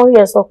ìgbà kan rí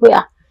ẹ sọ pé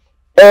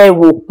ẹ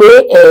rò pé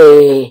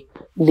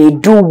lè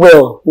do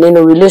well nínú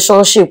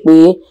relationship pé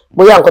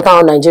bóyá nǹkan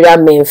táwọn Nàìjíríà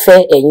men fẹ́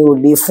ẹ̀yin ò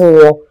lè fún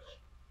wọn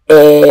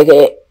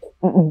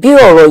bí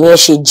ọ̀rọ̀ yẹn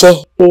ṣe jẹ́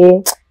pé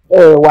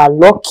wà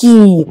lọ́kì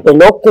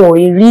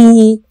pẹ̀lọ́kùnrin rí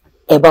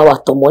ẹ bá wa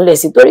tọ̀ mọ́lẹ̀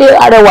sí torí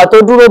arẹwà tó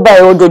dúró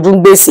báyìí ó dojú ń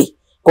gbèsè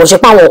kò ṣe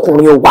páwọn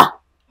ọkùnrin ò wá.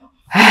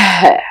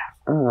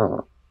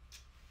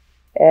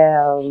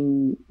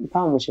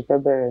 báwo mo ṣe fẹ́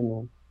bẹ̀rẹ̀ nù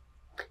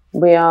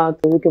bóyá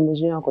torí pé mo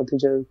ṣe yàn kan tó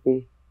jẹ́ wípé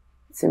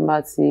tí n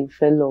bá ti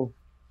fẹ́ love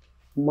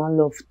má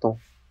love tán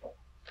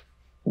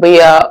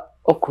bóyá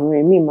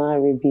ọkùnrin mi máa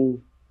ń rí bí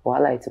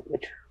wàhálà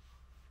ìtìpọ̀jù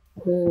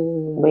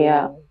bóyá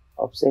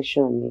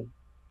obsession ni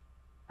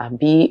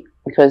àbí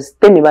because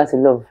tèmi bá ti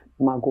love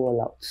máa go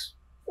all out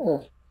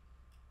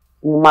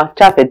mo máa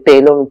ṣàfẹ́ tẹ́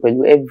ẹ lọ́rùn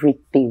pẹ̀lú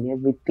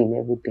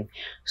everything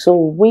so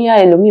bóyá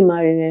ẹlòmíì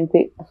máa rí rẹ pé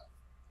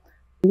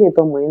ilé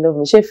ìtọ́mọ yín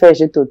lọ́fún ṣé fẹ́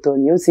ṣe tòótọ́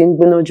ni ó ti ń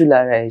gbóná jù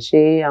lára ẹ̀ ṣé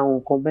àwọn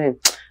nǹkan bẹ́ẹ̀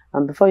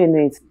and before you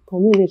know it kan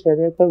mí lè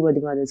ṣẹlẹ̀ pé everybody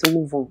máa dẹ̀ tó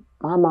move on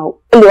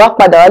ó lè wá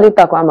padà wá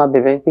létà kan á máa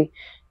bẹ̀rẹ̀ pé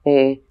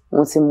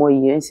mo ti mọ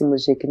ìyẹn tí mo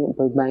ṣe kíní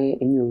pọ̀ ìgbà yẹn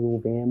èmi ò ro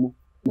obìnrin mọ́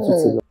mo tún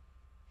ti lọ.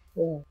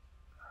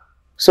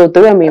 So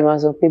torí àmì ìmọ̀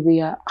sọ pé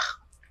bóyá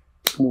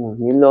mo ò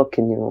ní lọ́ọ̀kì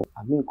ni o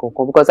àbí nǹkan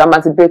kan because a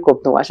máa ti break up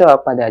tán wàá ṣàwà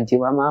padà di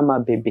wa máa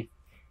bẹ̀bẹ̀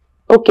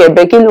okay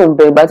ẹ̀bẹ̀ kí ló ń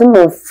bẹ̀ ìgbà tí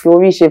mo fi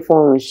orí ṣe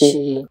fọ́run ṣe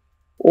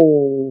o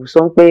sọ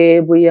pé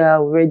bóyá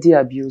o ready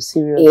àbí o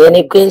serious. ìyẹn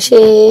ni pé ṣé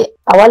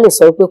àwa lè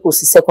sọ pé kò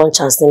sí second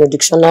chance nínú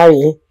dictionary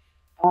yìí.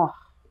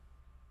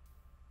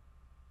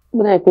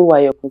 mo náà pé wàá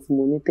yọkùn tí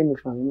mo ní tèmi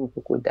fún àwọn náà pé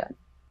kò dáa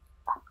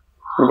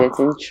mo dẹ̀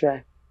ti ń try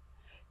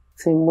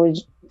tí mo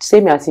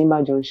sẹ́mi àti yín bá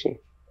jọ ń ṣe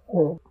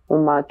mo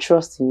máa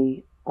trust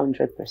yín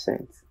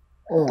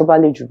 100% tó bá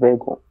lè jù bẹ́ẹ̀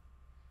gan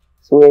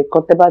so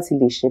ẹ̀kan tẹ́ bá ti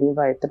lè ṣe ní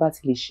báyìí tẹ́ bá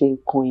ti lè ṣe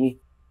nǹkan yẹn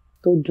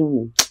tó dùn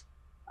mí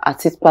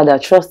àti padà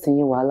trust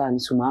yín wàhálà ní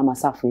sùnmọ́ á máa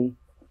sáfún yín.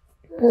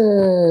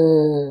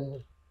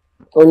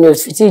 ó ní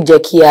òfin tí jẹ́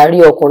kí a rí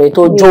ọkùnrin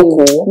tó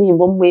jókòó.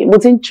 mo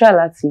ti ń try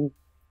láti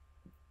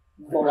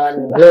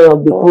lọ́rọ̀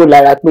gbé kúrò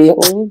lára pé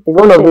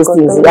one of those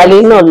things ìyáálé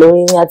náà ló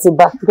ń yá ti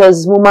bá.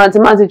 because mo máa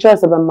ti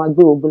trust ẹ bá máa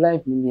gbé ogun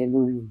life mi yẹn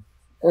lórí mi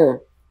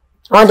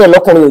Wọ́n dẹ̀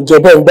lọ́kùnrin ò jẹ́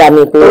bẹ́ẹ̀ ń gbà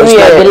mí pé ó ṣe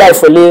àgbé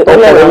láìfọ́ lé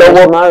ọkùnrin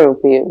lọ́wọ́. máa rò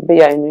pé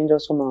bóyá inú ẹjọ́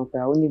sọ máa ń pè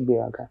àwọn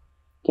onígbèraga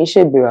kì í ṣe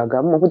ìgbéraga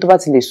mo mọ̀ pé tó bá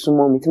ti lè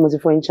súnmọ́ mi tí mo ti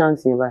fún ẹ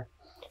chance yẹn báyìí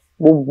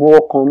gbogbo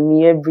ọkàn mi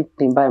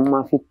everything báyìí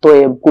máa fi tọ́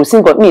ẹ kò sí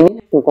nǹkan mi ní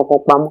nǹkan kan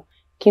pamọ́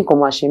kí nǹkan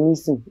máa ṣe mí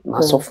sìn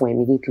máa sọ fún ẹ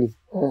immediately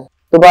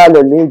tó bá lọ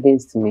lé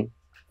against mi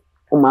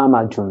ó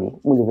máa dùn mí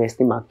mo lè bẹ̀rẹ̀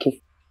sí máa ké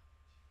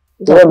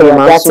ìjọba mi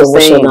máa ń sún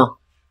sẹ́yìn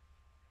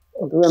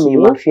ìjọba mi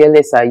máa fi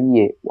ẹlẹ́sà yí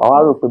ẹ wàá wá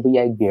rò pé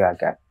bóyá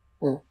ìgbéraga.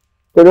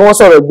 Torí wọ́n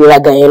sọ̀rọ̀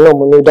ìgbéraga yẹn náà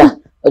mo ní dá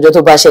ọjọ́ tó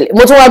bá ṣẹlẹ̀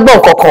mo tún wá gbọ́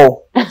nǹkan kan o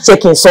ṣé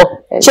kí n sọ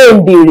ṣé n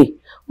béèrè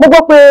mo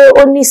gbọ́ pé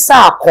ó ní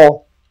sáà kan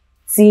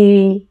tí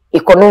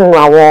ìkan nínú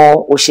àwọn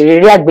òṣèré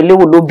eré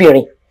àgbéléwò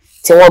lóbìnrin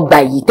tí wọ́n gba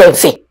èyí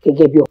tẹ́ǹfẹ̀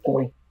gẹ́gẹ́ bí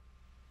ọkùnrin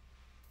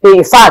pé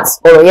in fact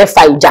ọ̀rọ̀ yẹn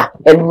fa ìjà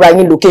ẹ̀lúra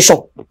yín location.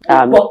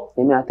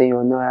 èmi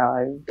àtẹ̀yàn náà ara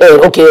rí.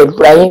 ok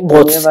ẹ̀lúra yín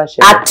but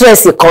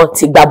actress kan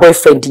ti gba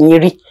boyfriend yín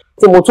rí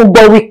tí mo tún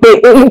gbọ́ wípé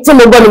tí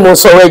mo gbọ́ ni mo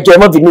sọ̀rọ̀ ẹjọ́ ẹ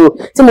má bínú o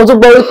tí mo tún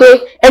gbọ́ wípé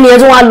ẹni yẹn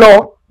tún wá lọ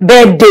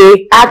birthday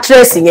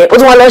actress yẹn ó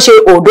tún wá lọ ṣe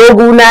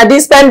òdógún na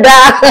dísẹ́ndà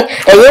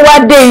ẹ̀yin wá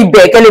dé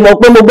ibẹ̀ kẹ́lẹ́ mọ̀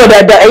pé mo gbọ́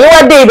dáadáa ẹ̀yin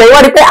wá dé ibẹ̀ wá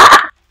rí pé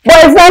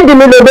boyfriend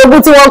mi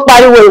lòdógún tí wọ́n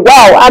pariwo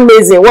wow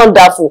amazing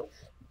wonderful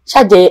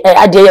ṣáàjẹ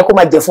adìẹ kó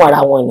máa jẹ fún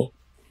ara wọn ni.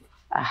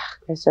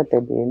 ẹṣọ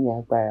tẹ̀lé ní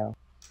agbára o.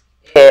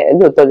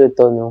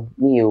 lóòótọ́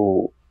ni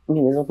mi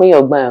ò sọ pé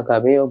yóò gbà yàn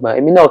kàbí yóò gbà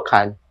èmi náà kà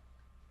ní.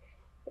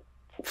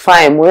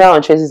 Fine mo rí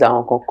àwọn traces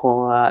àwọn kankan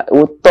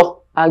òótọ́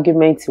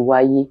argument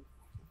wáyé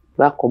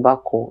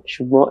bákọ̀bákọ̀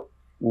ṣùgbọ́n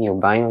mi ò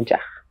bá yàn jà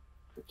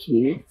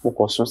mo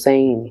kàn sún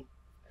sẹ́yìn ni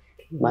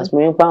màá tí mo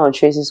rí pé àwọn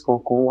traces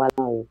kankan wá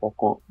láwọn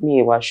kankan mi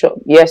ì wá sure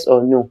yes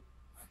or no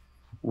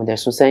mo dẹ̀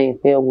sún sẹ́yìn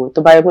pé ọwọ́ tó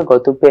bá yẹ pé nǹkan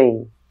tó bẹ̀yìn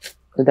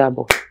ó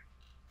dàbọ̀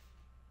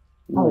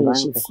báwo lè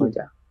ṣe fi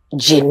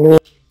jẹnu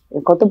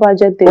nǹkan tó bá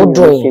jẹ́ tèmi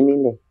ló fi mí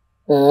lẹ̀.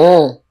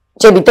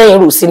 ṣé ibi tẹ́yìn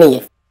rù sí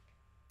nìyẹn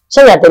ṣé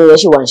ìyá tẹ́yìn yẹn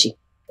ṣì wá ń ṣe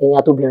ẹ̀yin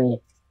àtobìnrin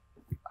yẹn.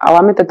 àwa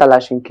mẹ́tẹ̀ẹ̀ta la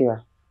ṣe ń kíra.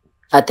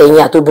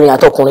 àtẹ̀yìn àtobìnrin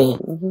àtọkùnrin yẹn.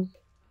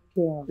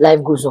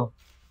 Life goes on.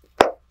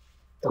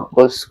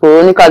 kò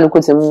oníkálukú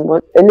ti mú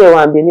eléyìí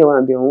wà ń bí eléyìí wà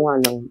ń bí òun wà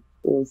lọ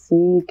kò sí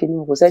kíní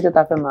kò sẹ́jọ́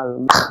tá a fẹ́ máa rò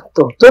mí.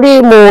 torí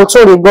mo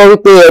tún rí gbọ́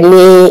wípé ẹ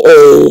ní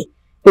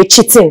pé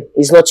cheating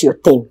is not your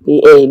thing pé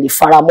ẹ lè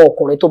faramọ́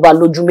ọkùnrin tó bá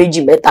lójú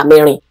méjì mẹ́ta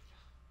mẹ́rin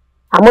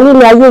àmọ́ nínú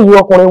ayé yìí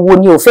ọkùnrin wo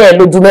ni ò fẹ́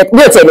lójú mẹ́ta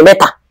bí ò tiẹ̀ ní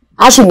mẹ́ta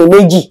á sì ní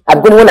méjì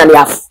àbíkó ni wọ́n nà ní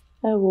àfù.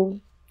 ẹ wo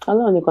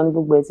Ọlọ́run nìkan ni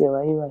gbogbo ẹ ti ẹ̀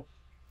wáyé báyìí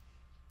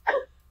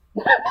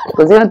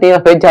kò sí àti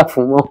èèyàn fẹ́ jà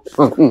fún mọ́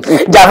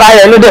jàmbá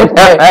rẹ̀ ló dẹ̀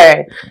pọ̀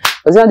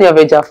kò sí àti èèyàn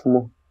fẹ́ jà fún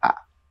mọ́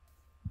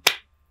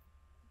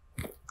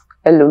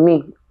ẹlòmíì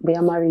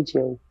bóyá marriage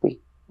ẹ̀ ò pé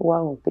ó wá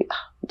rò pé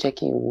jẹ́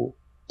kí n wo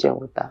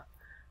jẹun ta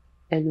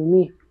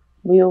ẹlòmíì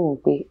bóyá ó rò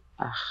pé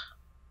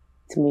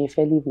tí mo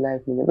fẹ́ live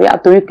life mi bóyá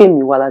torí pé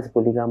mi wá láti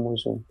polygamous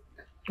zone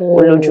ó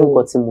lójú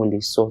nǹkan tí mo lè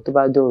sọ tó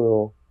bá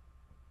dọ̀rọ̀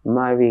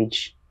marriage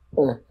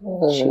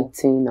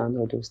cheating and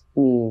all those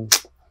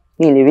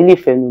mi lè rí lè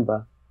fẹnu bà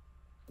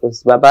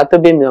bàbá tó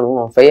bí mi àwọn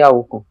ọ̀fẹ́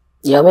yàwó kan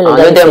àwọn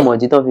ọdẹ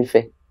mọ̀ọ́dí tán fi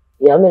fẹ́.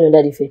 ìyàwó mélòó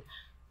dáadé fẹ́.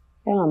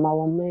 ẹ̀ràn máa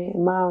wọ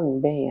márùn-ún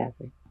bẹ́ẹ̀ yà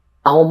fẹ́.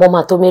 àwọn ọmọ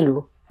máa tó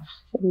mélòó.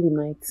 only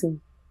 19.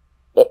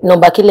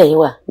 nọ́mbà kílẹ̀ yín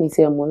wà. mi ti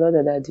ẹ̀ mọ̀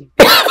lọ́dọ̀ dáàdì.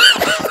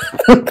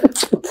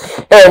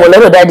 mọ̀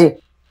lọ́dọ̀ dáàdì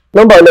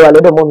nọ́mbà olè wà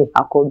lọ́dọ̀ mọ́mì.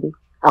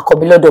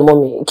 àkọ́bí lọ́dọ̀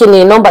mọ́mì kí ni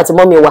nọ́mbà tí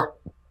mọ́mì wà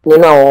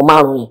nínú àwọn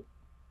márùn-ún yẹn.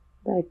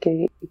 láìké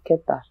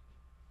ìkẹta.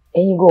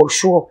 ẹ̀yin gan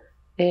òṣùwọ̀.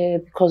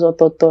 because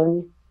ọ̀tọ̀ọ̀tọ̀ ni.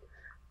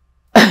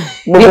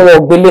 gbogbo wọn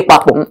gbélé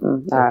papọ̀.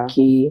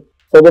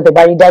 ọjọ́ tẹ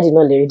bá rí dáàdì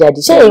náà lè rí dáàdì.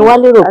 ṣé ẹ̀yin wá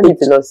lérò pé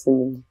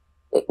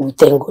we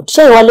thank God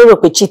ṣé ẹ̀yin wá lérò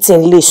pé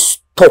cheating lè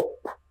stop.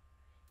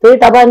 torí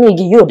tá a bá ní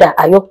igi yóò da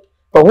ayọ̀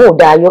ọ̀hún ò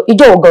da ayọ̀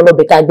ìjọ ògan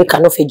lọ́bẹ̀ tá a gbé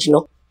kaná fẹ́ jiná.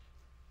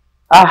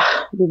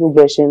 bí gbogbo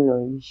ẹ ṣe ń lọ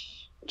yìí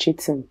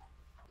cheating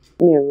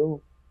mi ò rò.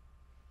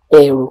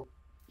 ẹ̀rù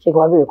ṣé kí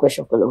wọ́n béèrè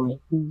question pẹ̀lú mi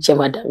ṣé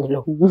máa dà mí lọ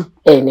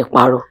ní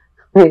parọ́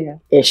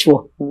ṣùọ́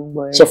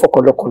ṣe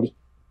fọkànlọ́kùnrin.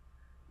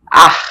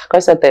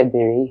 kọ́sẹ̀ tẹ̀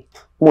bèrè yìí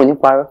mo ní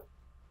parọ́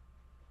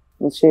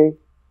mo ṣe rí.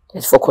 ẹ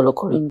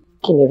fọkànlọ́kùnrin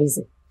kí ni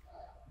reason.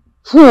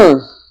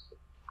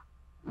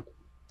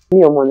 mi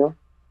ò mọ̀ náà.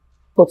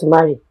 o ti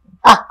marry.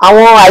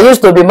 àwọn I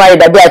used to be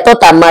married àbí I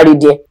thought I'm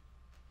married yẹn.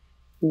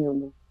 mi ò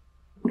mọ̀.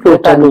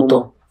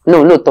 lóòótọ́. no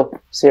lóòótọ́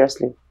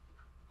seriously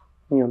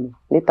mi ò mọ̀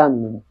later ni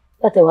mo mọ̀.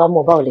 láti wàá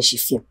mọ̀ báwo lè ṣe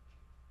fi.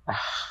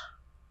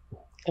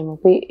 ẹ mọ̀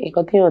pé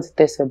nǹkan tí èèyàn ti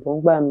tẹsẹ̀ bọ̀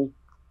ń gbà mí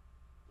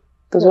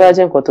tó tún wá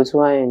jẹ́ nǹkan tó tún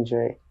wá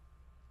enjoy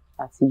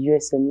àti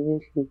us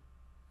immediately.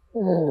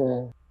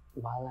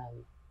 wàhálà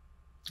ni.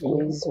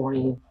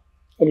 ọkùnrin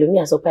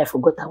ẹlòmíà sọ pé I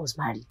forgot I was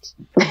married.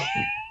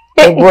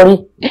 ẹgbọ́n rí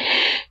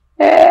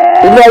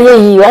ilé ayé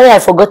yìí wáyé I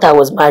forgot I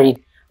was married.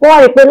 wọ́n wá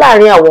rí i pé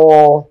láàárín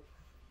àwọn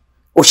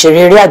òṣèré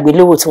eré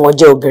àgbéléwò tí wọ́n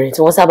jẹ́ obìnrin tí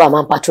wọ́n sábà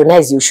máa ń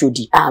patronize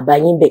Òṣòdì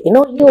àbáyín bẹ́ẹ̀ iná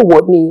yóò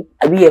wọ̀ ní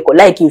àbí ẹ̀kọ́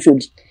láìkí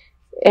Òṣòdì.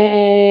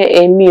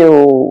 èmi ò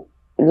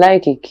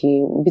láìkì kí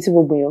bí tí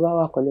gbogbo èèyàn bá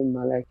wà kọ́lé mo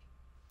máa láìkì.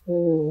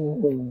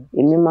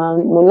 èmi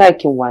mo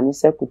láìkì wà ní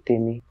sẹ́kù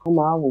tèmi wọ́n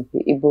máa wò pé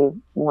ibo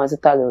wọn àti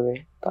ta lọ rẹ̀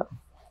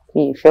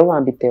mi ìfẹ́ wà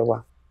bí tẹ̀ wà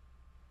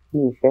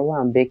mi ìfẹ́ wà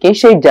ń bẹ kì í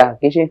ṣe ìjà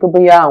kì í ṣe pé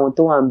bóyá àwọn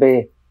tó wà ń bẹ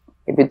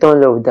ibi tó ń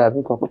lọ ò dàbí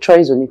kan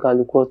choice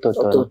oníkálukú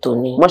ọ̀tọ̀ọ̀tọ̀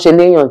ni wọ́n ṣe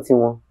léèyàn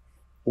tiwọn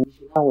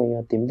láwọn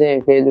èèyàn tèmi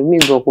dẹ́ pé ẹlòmíì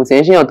gan kò tẹ̀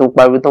ń ṣèyàn tó ń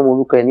pariwo tán mo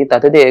orúkọ ẹ̀ níta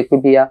tó dẹ̀ pé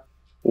bíyá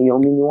èèyàn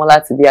mi ni wọ́n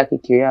láti bíyá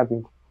kékeré àbí.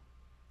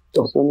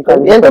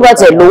 ẹni tó bá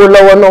tiẹ̀ lówó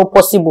lọ́wọ́ náà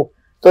possible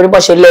torí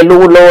bọ́ ṣe lẹ́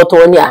lówó lọ́wọ́ tó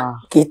ní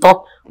kì í tán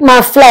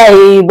máa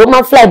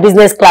fly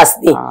business class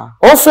ni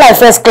ó fly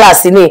first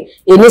class ni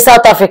èní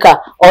South Africa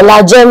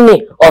ọ̀la Germany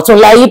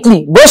ọ̀túnla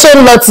Italy bó ṣe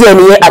ń lọ tiẹ̀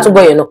nìyẹn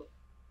àtúbọ̀ yẹn náà.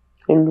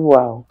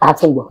 olúwa o.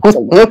 àtúbọ̀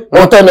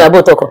òótọ́ ni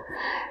àbótọ́ kan.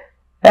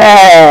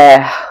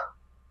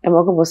 ẹ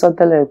mọ̀ pé mo sọ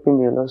tẹ́lẹ̀ pé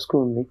mi ò lọ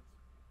school mi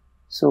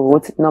so ó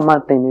ti normal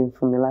thing ni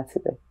fún mi láti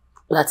lẹ̀.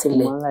 láti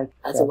lẹ̀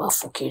láti wá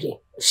fún kiri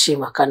ṣe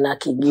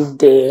makanaki give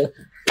them.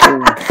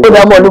 ó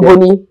dá mọ́ olúbo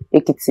ní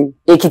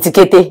Èkìtì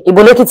kété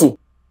ibo lẹ́kìtì.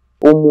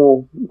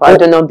 Òmù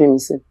Ìbàdàn náà bí mi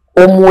sí.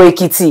 Òmù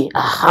Èkìtì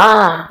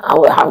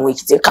àwọn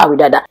Èkìtì kàwé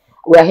dáadáa.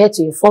 We are here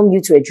to inform you,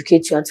 to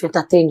educate you and to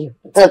entertain you.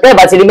 Ẹ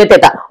bá ti rí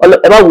mẹ́tẹ̀ẹ̀ta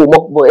ẹ bá wò mọ́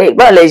bọ̀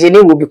báwo lẹ ṣe ní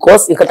wò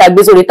because nǹkan tá a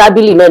gbé sórí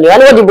tábìlì náà ni wọ́n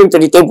ní what do you bring to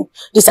the table?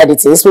 These are the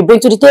things we bring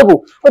to the table.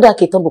 Ó dà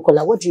Kitan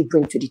Bukola, what do you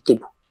bring to the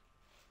table?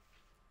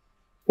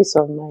 Peace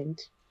of mind.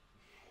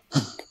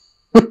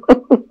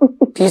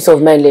 Peace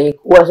of mind lẹ́yìn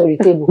wá sórí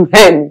table.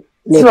 Bẹ́ẹ̀ni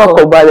tí wọn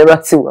kò balẹ̀ bá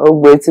ti wà ó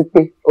gbé etí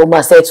pé. Ó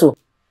máa settle.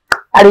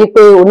 A rí i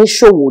pé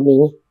oníṣòwò ni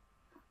yín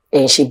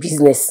ẹ̀ ń ṣe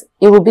business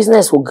irú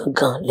business wo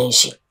gangan lẹ ń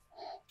ṣe.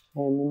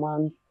 Mo máa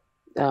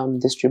ń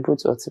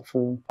distribute ọtí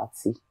fún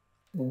party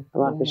tó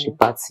máa fi ṣe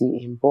party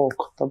in bulk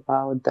tó bá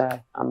order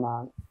a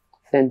máa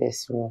send ẹ̀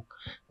sí wọn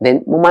then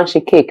mo máa ń ṣe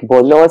cake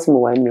but lọ́wọ́ tí mo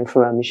wà mi ò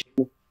fúnra mi ṣe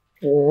mú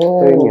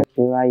torí mi ò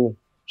fi ráyè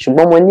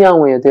ṣùgbọ́n mo ní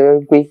àwọn èèyàn tó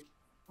yẹ pé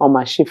wọ́n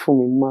máa ṣe fún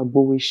mi mo máa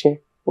gbowó iṣẹ́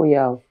ó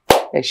yá o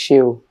ẹ ṣe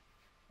o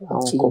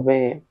àwọn kò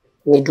bẹ́ẹ̀.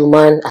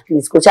 Middleman at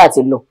least kó ṣáà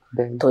ti lọ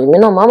tó èmi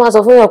náà máa sọ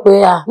fún yàn pé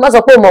má sọ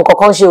pé ìmọ̀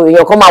kankan ṣe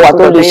èèyàn kan máa wà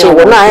tó lè ṣe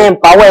ìwọ náà ẹ̀ ń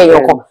pawọ́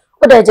èèyàn kan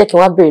ó dẹ̀ jẹ́ kí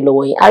wọ́n béèrè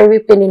lọ́wọ́ yín a rí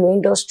wípé nínú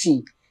industry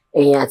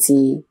ẹ̀yin àti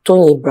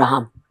Tóyìn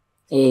Abraham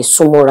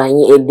súnmọ́ra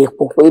yín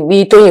ẹ̀lẹ́pọ̀ pé bí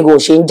Tóyìn kò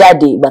ṣe ń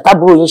jáde ìgbà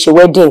tábúrò yín ṣe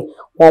wedding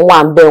wọ́n wà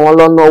ń bẹ̀ wọ́n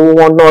lọ́nà owó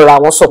wọn náà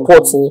wọ́n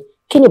support yín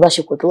kí ni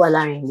ìbáṣepọ̀ tó wà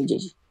láàrin ẹ̀yin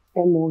méjèèjì.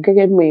 ẹ mọ̀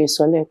gẹ́gẹ́ bí mo yẹ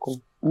sọ lẹ́ẹ̀kan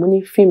mo ní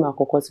fíìmù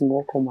àkọ́kọ́ tí mo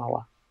kọ́kọ́ máa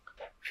wà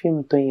fíìmù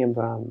Tóyìn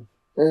Abraham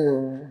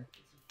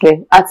pé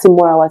a ti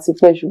mọ́ra wa ti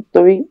pẹ́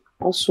torí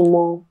wọ́n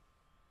súnmọ́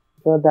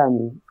brother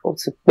mi ó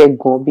ti pẹ́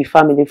gan bíi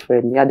family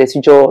friend mi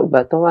adẹ̀tíjọ́ ìgbà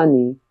tán wà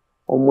ní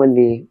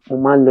ọmọlé mo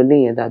máa ń lọ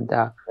léyìn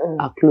dáadáa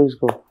a close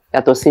gan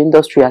yàtọ̀ sí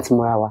industry àti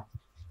mọ́ra wa.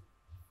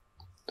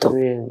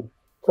 torí ẹ̀ ni.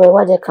 tó ẹ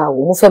wá jẹ́ ká wò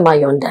mo fẹ́ máa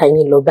yọ̀ǹda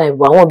yín lọ báyìí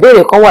bọ̀ àwọn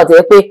ìbéèrè kan wà tó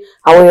yẹ pé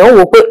àwọn èèyàn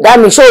wò pé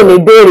dáàmì ṣó ò ní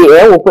béèrè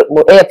ẹ̀ wò pé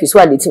airpiece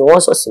wà létí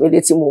wọ́n sọ sí mi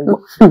létí mo ń gbọ́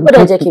ó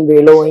dẹ̀ jẹ́ kí n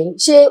béèrè lọ́wọ́ yín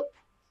ṣé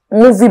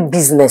movie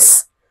business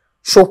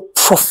ṣó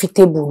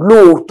profitable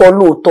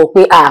lóòótọ́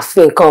pé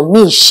ààfin nǹkan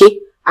míì ṣe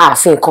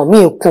ààfin nǹkan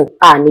míì kùn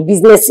àní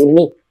business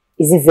míì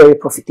is it very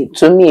profitable.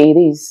 To me it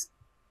is.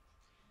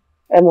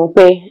 ẹ mọ̀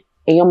pé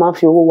èèyàn máa ń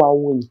fi owó wa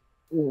owó ni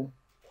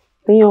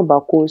téèyàn bá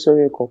kó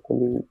sórí ẹ̀kọ́ kò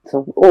lè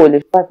tán ó lè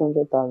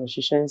 500,000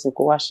 ṣiṣẹ́ ń sìn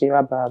kó wá ṣe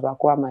rábàràbà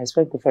kó wá máa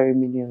expect to ferry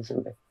millions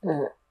rẹ̀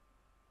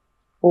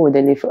ó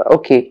dẹ̀ lè fẹ́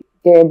ok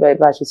gẹ́gẹ́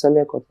bá a ṣe sọ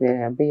lẹ́ẹ̀kan tó yẹ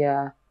àbíyá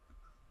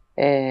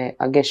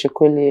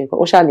àgẹ̀ṣekólé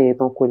ó ṣàlèyé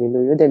tán kò lè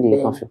lórí ó dẹ̀ lè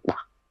tán fi pa.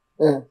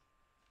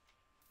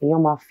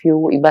 Èèyàn máa fi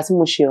owó ìgbà tí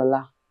mo ṣe ọ̀la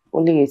ó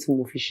léye tí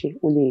mo fi ṣe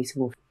ó léye tí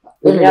mo fi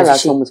èmi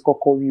àlàsàn mo ti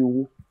kọ́kọ́ rí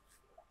owó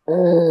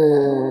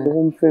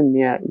ń fẹ́ mi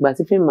ìgbà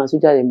tí fíìmù máa tún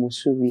jáde mo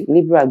sùn rí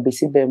libra gbé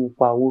síbẹ̀ mo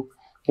pa owó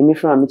èmi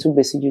fúnra mi tún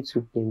gbé sí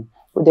YouTube pẹ̀lú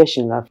ó dẹ̀ ṣì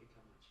ń la fi.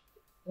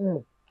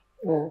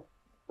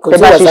 tẹ́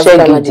bá ṣiṣẹ́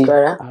gidi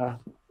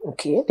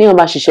téèyàn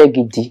bá ṣiṣẹ́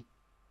gidi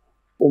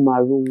ó máa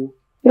rówó.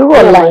 irú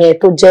ọ̀la yẹn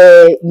tó jẹ́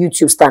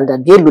YouTube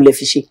standard bí èlò lè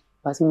fi ṣe.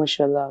 ìgbà tí mo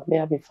ṣe ọ̀la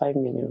bẹ́ẹ̀ bí 5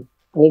 million.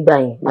 nígbà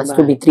yẹn àti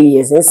tó bí 3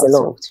 years ń sìn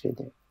náà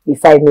bí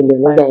 5 million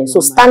nígbà yẹn so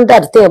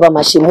standard téèyàn bá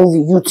máa ṣe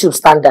movie YouTube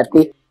standard pé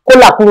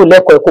kólà kúrò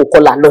lẹ́kọ̀ọ́ ẹ̀kọ́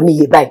kọlà lọ ní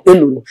iye báyìí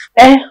èlò ni.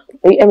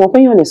 ẹ mọ̀ pé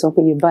yàn lè san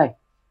pé iye báyìí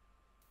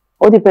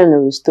ó depend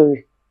on the story.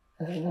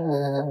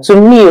 to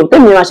me o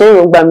tẹ́mi máa ṣe ń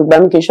rò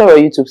gbàmígbàmí kì í ṣọ̀rọ̀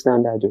YouTube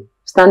standard o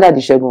standard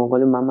ìṣẹ́gun ọ̀gán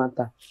ló máa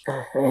ta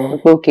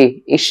pé ok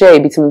iṣẹ́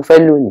ibi tí mo fẹ́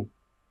lò ní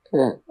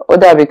ó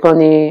dàbí kan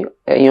ní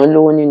èèyàn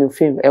lówó nínú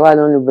fíìmù ẹ wá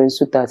lọ ń lo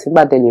bensuta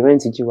sígbà tẹ̀lé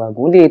rẹ́ǹtì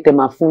jíwàgùn ó lè tẹ́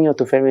máa fún yàn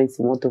tó fẹ́ rẹ́ǹtì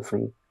mọ́tò fún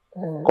yín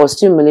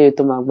costume lè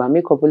tó máa gbà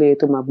makeup lè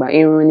tó máa gbà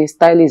irun ní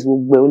stylist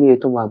gbogbo ẹ̀ ó lè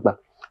tó máa gbà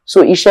so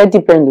iṣẹ́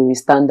depend lórí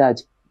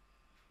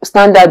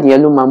standard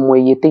yẹn ló máa mọ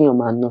iye téèyàn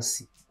máa ná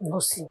sí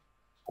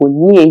kò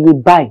ní iye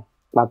báyìí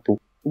pàtó.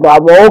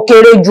 àmọ́ ó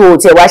kéré ju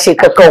òtí ẹ̀ wá ṣe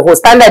kankan kò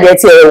standard ẹ̀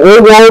ti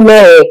ẹ̀ wọ́n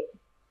mẹ́rin.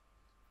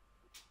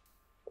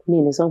 mi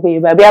ì lè sọ pé iye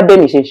báyìí bí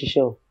abẹ́mi ṣe ń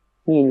ṣiṣẹ́ o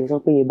mi ì lè sọ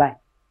pé iye báyìí.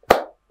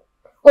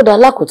 ó dá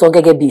lákòótán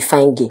gẹ́gẹ́ bíi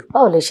fine girl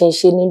báwo lè ṣe ń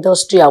ṣe ní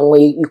industry àwọn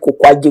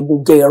ìkòkò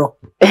ajégunjẹ ẹran.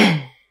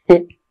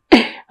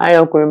 ayé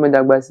ọkùnrin mo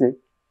dàgbà sí.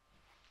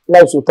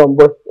 láì ṣe tán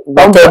bọ́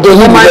gbàgbọ́dé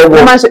yìí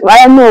lọ́wọ́.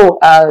 I know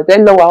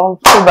lọ́wọ́ àwọn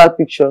throwback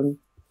picture mi.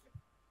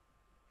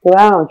 ìwà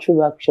àwọn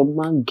throwback picture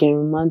máa ń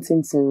gẹrun máa ń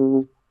tìǹtìǹ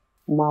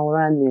máa wọ́n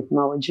rán ní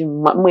máa wọ́n jí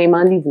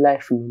máa live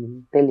life mi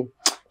tẹ́lẹ̀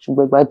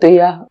ṣùgbọ́n ìgbà tó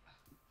yá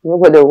wọ́n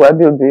gbọ́dọ̀ wá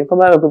bí obìnrin kọ́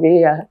máa rò pé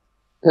yíya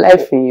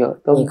láìfi yàn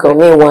tó nǹkan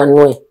mi wà nù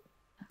ẹ̀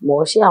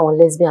mọ̀ ṣé àwọn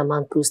lesbian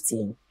máa ń toast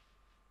yìí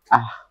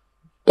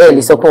ẹ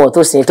lè sọ pé wọ́n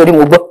toast yìí torí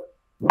mo gbọ́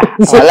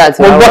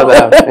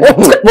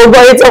mo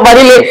gbọ́ etí ọba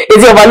nílé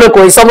etí ọba lóko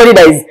is somebody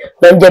that is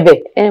lọ ń jẹ́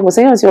bẹ́ẹ̀. kò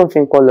sẹ́yìn tí wọ́n fi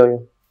nǹkan lọ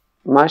yàn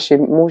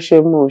mo ṣe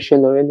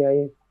lọ́rẹ́ lé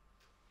ayé.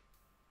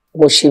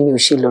 mo ṣe mi ò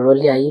ṣe lọ́rọ̀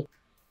lé ayé.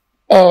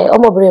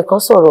 Ọmọbìnrin kan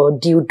sọ̀rọ̀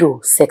dildo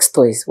sex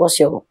toys. What's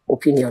your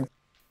opinion?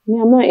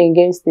 I'm not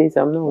against it.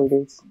 I'm not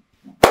against it.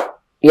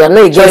 You are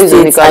not against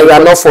it and you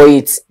are not for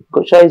it.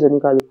 Choice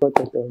oníkálukú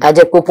ọ̀tọ̀ọ̀tọ̀. A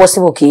jẹ́ pé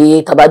possible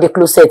kí tabade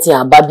closet yẹn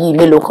àbá bí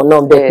mélòó kan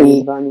náà bẹ́ẹ̀ pé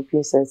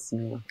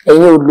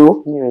ẹ̀yin ò lò.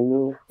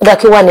 Ó dá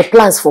kí wá ní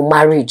plans for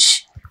marriage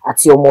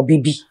àti ọmọ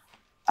bíbí.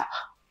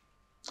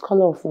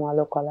 Kọ́lọ̀ fún wa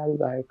lọ́kọ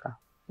alálùbáríkà.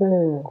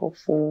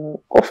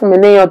 Kó fún mi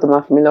léèyàn tó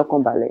máa fi mí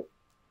lọ́kàn balẹ̀.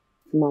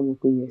 Máa mọ̀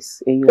pé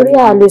yes. Torí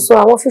a lè sọ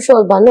àwọn future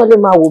husband náà lè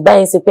máa wò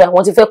báyìí sí pé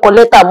àwọn ti fẹ́ kọ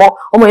lẹ́tà mọ́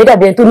ọmọ yẹn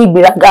dàbí ẹni tó ní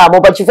ìgbéraga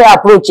àmọ́ bá ti fẹ́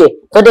approach ẹ̀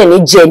tó dẹ̀ ní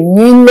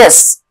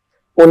genuineness.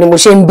 Òun ni mo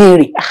ṣe ń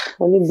béèrè.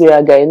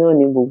 Onígbéraga yìí náà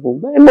ni gbogbo.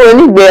 Mo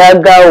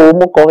onígbéraga o,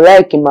 mo kàn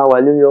láì kí n máa wà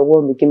lórí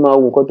ọwọ́ mi kí n máa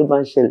wo nǹkan tó bá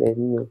ń ṣẹlẹ̀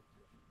nínú.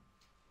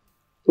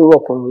 Irú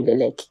ọkùnrin ilẹ̀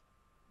lẹ́kì.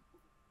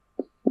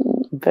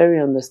 Very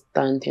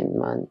understanding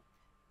man.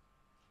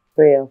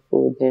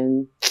 Prayerful then.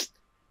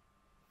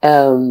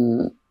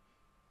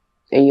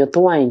 Èèyàn tó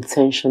wà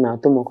intentional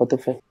tó mọ nǹkan tó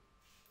fẹ́.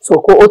 So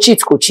kò cheat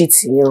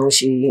yẹn ń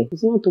ṣe. Kò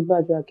sí ohun tó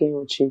gbàdúrà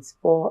kéèyàn cheat.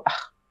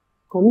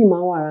 Kan mi máa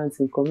ń wà rántí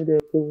nǹkan mi dẹ̀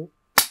pé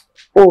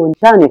o ò ní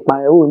sáà nípa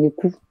rẹ̀ o ò ní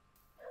kú.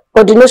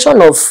 But the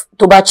notion of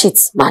tó bá cheat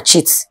máa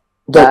cheat.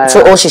 So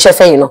ó ṣiṣẹ́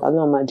fẹ́yìn náà.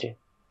 Ọlọ́run máa jẹ.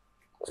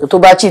 So tó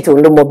bá cheat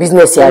òun ló mọ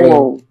business rẹ̀.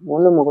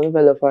 Wọ́n ló mọ̀ kó tó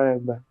fẹ́ lọ fara ẹ̀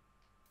gbà.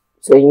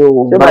 So ẹ̀yin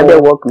ò bá dẹ̀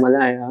work mọ́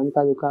láàrin àwọn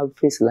kálukú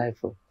face life.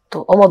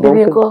 Ọmọ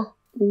bíbí ńkọ́?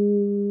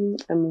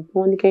 Ẹ̀mọ̀ fún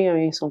wọn ní kéèyàn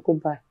yẹn sọ pé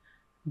báyìí.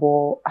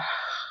 Bọ̀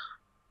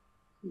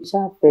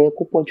ṣáfẹ́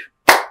kó pọ̀ jù.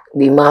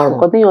 Bí 5.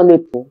 Nǹkan téèyàn lè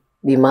tó.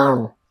 Bí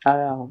 5.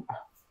 Ara o.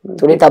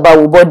 Torí tá bá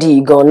wo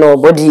bọ́dì gan náà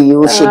bọ́dì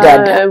ó ṣe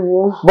dáadáa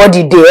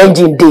bọ́dì day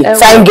engine day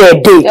fine girl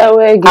day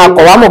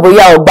akọ̀wá mọ̀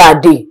bóyá ọgbà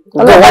day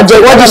wọ́n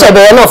jíṣẹ́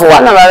bẹ̀rẹ̀ náà fún wa.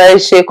 wọ́n náà máa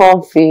ṣe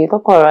kán fi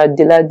kọ́kọ́ ra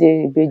déládé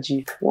ìbejì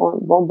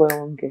wọ́n bọ̀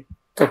ẹ̀wọ̀n gẹ̀.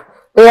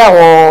 pé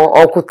àwọn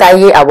ọkù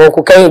táyé àwọn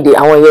ọkù kẹ́hìndé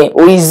àwọn yẹn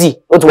ó easy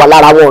ó ti wà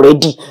lára wọn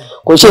already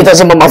kò ṣe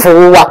ìtọ́sí mọ́ máa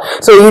fowó wá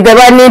so if you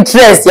never need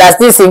interest you are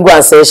still single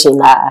and searching.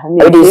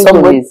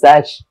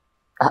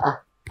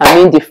 I'm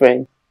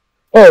indifferent.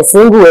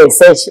 Single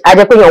search a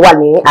jẹ́ pé yàn wà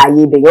ní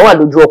ààyè ibẹ̀ yàn wà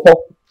lójú ọpọ́n.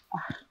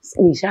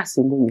 Ìṣá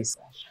single mi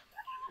search.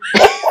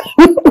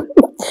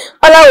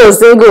 Ọláwọ̀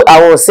single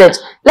àwọn search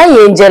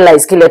lẹ́yìn angel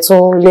eyes kí lẹ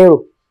tún lérò.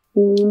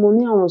 Mo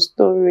ní àwọn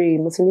story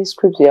mo ti ní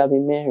script ìyá mi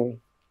mẹ́rin.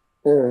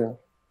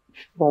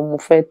 Mo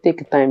fẹ́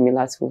take time mi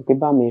láti wò pé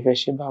báwo mi fẹ́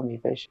ṣe báwo mi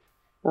fẹ́ ṣe.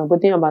 Bó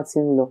téèyàn bá ti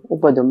ń lọ ó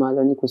gbọ́dọ̀ máa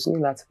lọ ní kò sí ní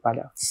láti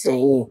padà.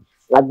 Sẹ́yìn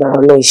lágbára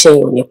ọlọ́ iṣẹ́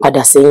yìí ò ní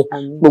padà sẹ́yìn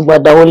gbogbo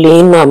àdáwọ́ lé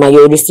inú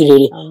àmàyọrí sí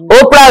rere ó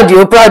proud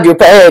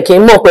kì í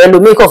mọ̀ pé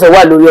ẹlòmíì kàn fẹ́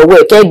wà lórí ọwọ́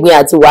ẹ̀ kẹ́gbin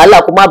àti wàhálà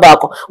kó má bàa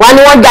kàn wọ́n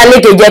ní wọ́n já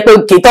lékè jẹ́ pé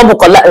Kitan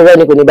Bukola rẹ̀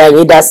ni kò ní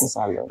báyìí dá sí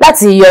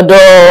láti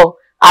ọ̀dọ̀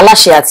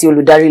aláṣẹ àti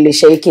olùdarí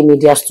iléeṣẹ́ AK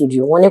Media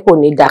Studio wọ́n ní kò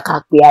ní dáká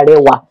pé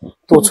arẹwà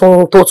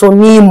tó tún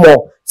ní ìmọ̀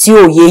tí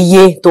òye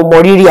yé tó mọ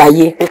rírì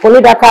ayé kò ní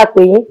dáká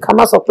pé yín ká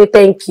má sọ pé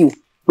thank you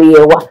pé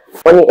ẹ wá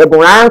wọn ni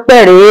ẹ̀bùn ráńpẹ́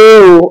rèé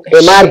o ẹ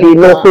má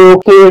bínú pé ó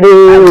kéré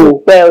o.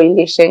 àdúpẹ́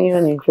iléeṣẹ́ yín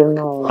ò ní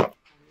jóná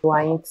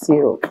wáyé tí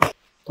o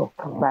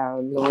tọkànbára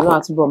lọ́wọ́ náà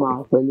túbọ̀ máa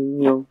wà pẹ̀lú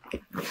yín o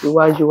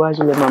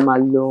iwájú lè máa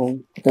lọ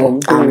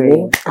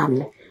àmín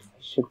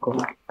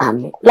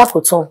àmín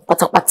lákòótán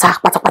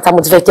pátápátá mo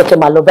ti fẹ́ jẹ́ kẹ́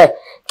máa lọ báyìí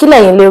kí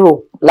lẹ́yìn lérò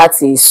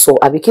láti sọ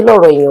àbí kí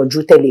lọ́rọ̀ ìyànjú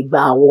tẹ̀lé gba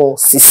àwọn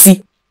sisi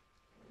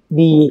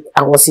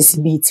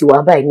bíi tiwa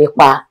báyìí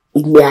nípa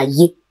ilé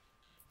ayé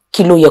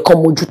kí ló yẹ kán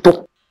mójútó.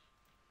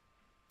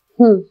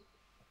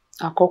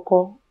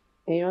 Àkọ́kọ́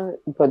èèyàn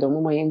gbọ́dọ̀ mú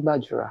ọmọ yẹn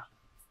gbàdúrà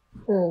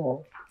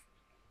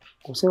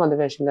kò sí nǹkan tó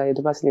fẹ́ ṣe láyé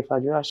tó bá sì lè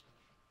fàdúrà ṣe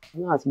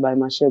náà àti báyìí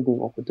máa ṣẹ́gun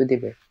ọkọ̀ tó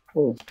débẹ̀.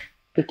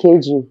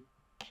 Ìkejì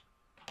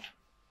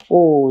ó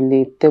lè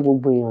tẹ́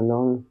gbogbo èèyàn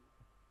lọ́rùn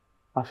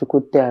àfi kó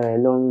tẹ́ ara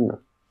ẹ̀ lọ́rùn náà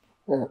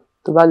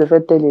tó bá lè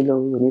fẹ́ tẹ́lẹ̀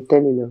lọ́rùn ò ní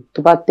tẹ́lẹ̀ lọ́rùn tó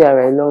bá tẹ́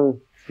ara ẹ̀ lọ́rùn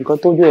nǹkan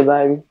tójú ẹ̀ bá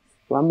rí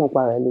wàá mọ̀ pa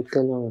ara ẹ̀ ló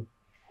tẹ́ lọ́rùn.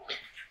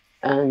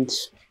 And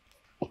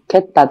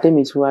ìkẹta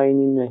tèmi tí wàá rí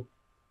nínú ẹ̀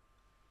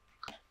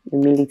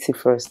humility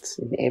first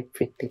in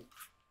everything.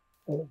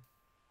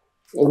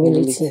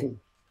 Humility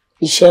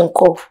iṣẹ́ ń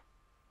kọ́.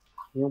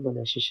 Èèyàn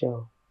gbọ́dọ̀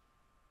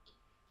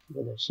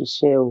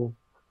ṣiṣẹ́ o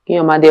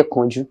kéèyàn má dẹ̀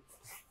kánjú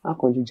má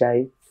kánjú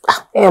jayé.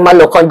 Èèyàn má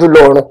lọ kánjú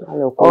lọ́rùn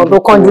ọ̀run tó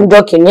kánjú ń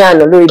jọ́ kìíní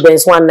àná lórí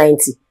Benz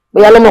 190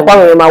 bóyá lọ́mọ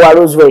pàwọn èèyàn máa wá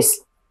Rolls Royce.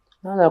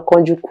 Má lọ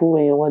kánjú kú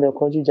èèyàn gbọ́dọ̀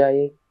kánjú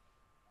jayé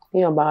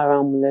kéèyàn bá ara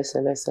mu lẹ́sẹ̀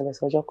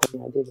ọjọ́ kan ní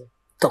adébẹ̀.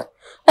 tán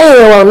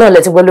ẹ̀yin wa náà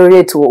lẹ ti gbọ́ lórí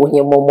ètò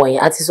Oyinmomo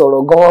yẹn àti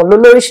sọ̀rọ̀ gan-an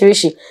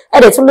lóríṣiríṣi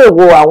ẹ̀dẹ̀ tún lè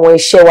wo àwọn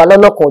iṣẹ́ wa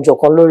lọ́lọ́kan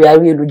òjọ̀kan lórí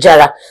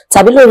ayélujára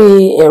tàbí lórí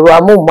ẹ̀rọ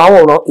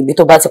amóhùnmáwòrán ibi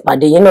tó bá ti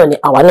pàdé yín náà ni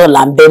àwa náà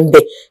là ń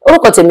bẹ́ńbẹ́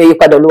orúkọ tèmi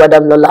Oyípadà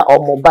Olúwadámilọ́lá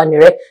ọmọ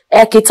Bánirẹ́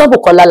Kitan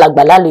Bukola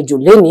làgbà lálejò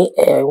lénìí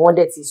wọ́n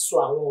dẹ̀ ti sọ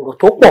àwọn ọ̀rọ̀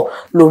tó pọ̀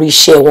lórí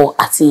iṣẹ́ wọn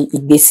àti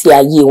ìgbésí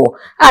ayé wọn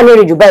a ní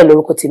rí jù báyìí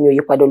lórúkọ tèmi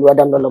Oyípadà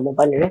Olúwadámilọ́lá ọmọ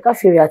Bánirẹ́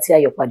káfíńrì àti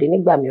ayọ̀ pàdé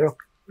nígbà mìíràn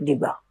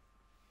dìgbà.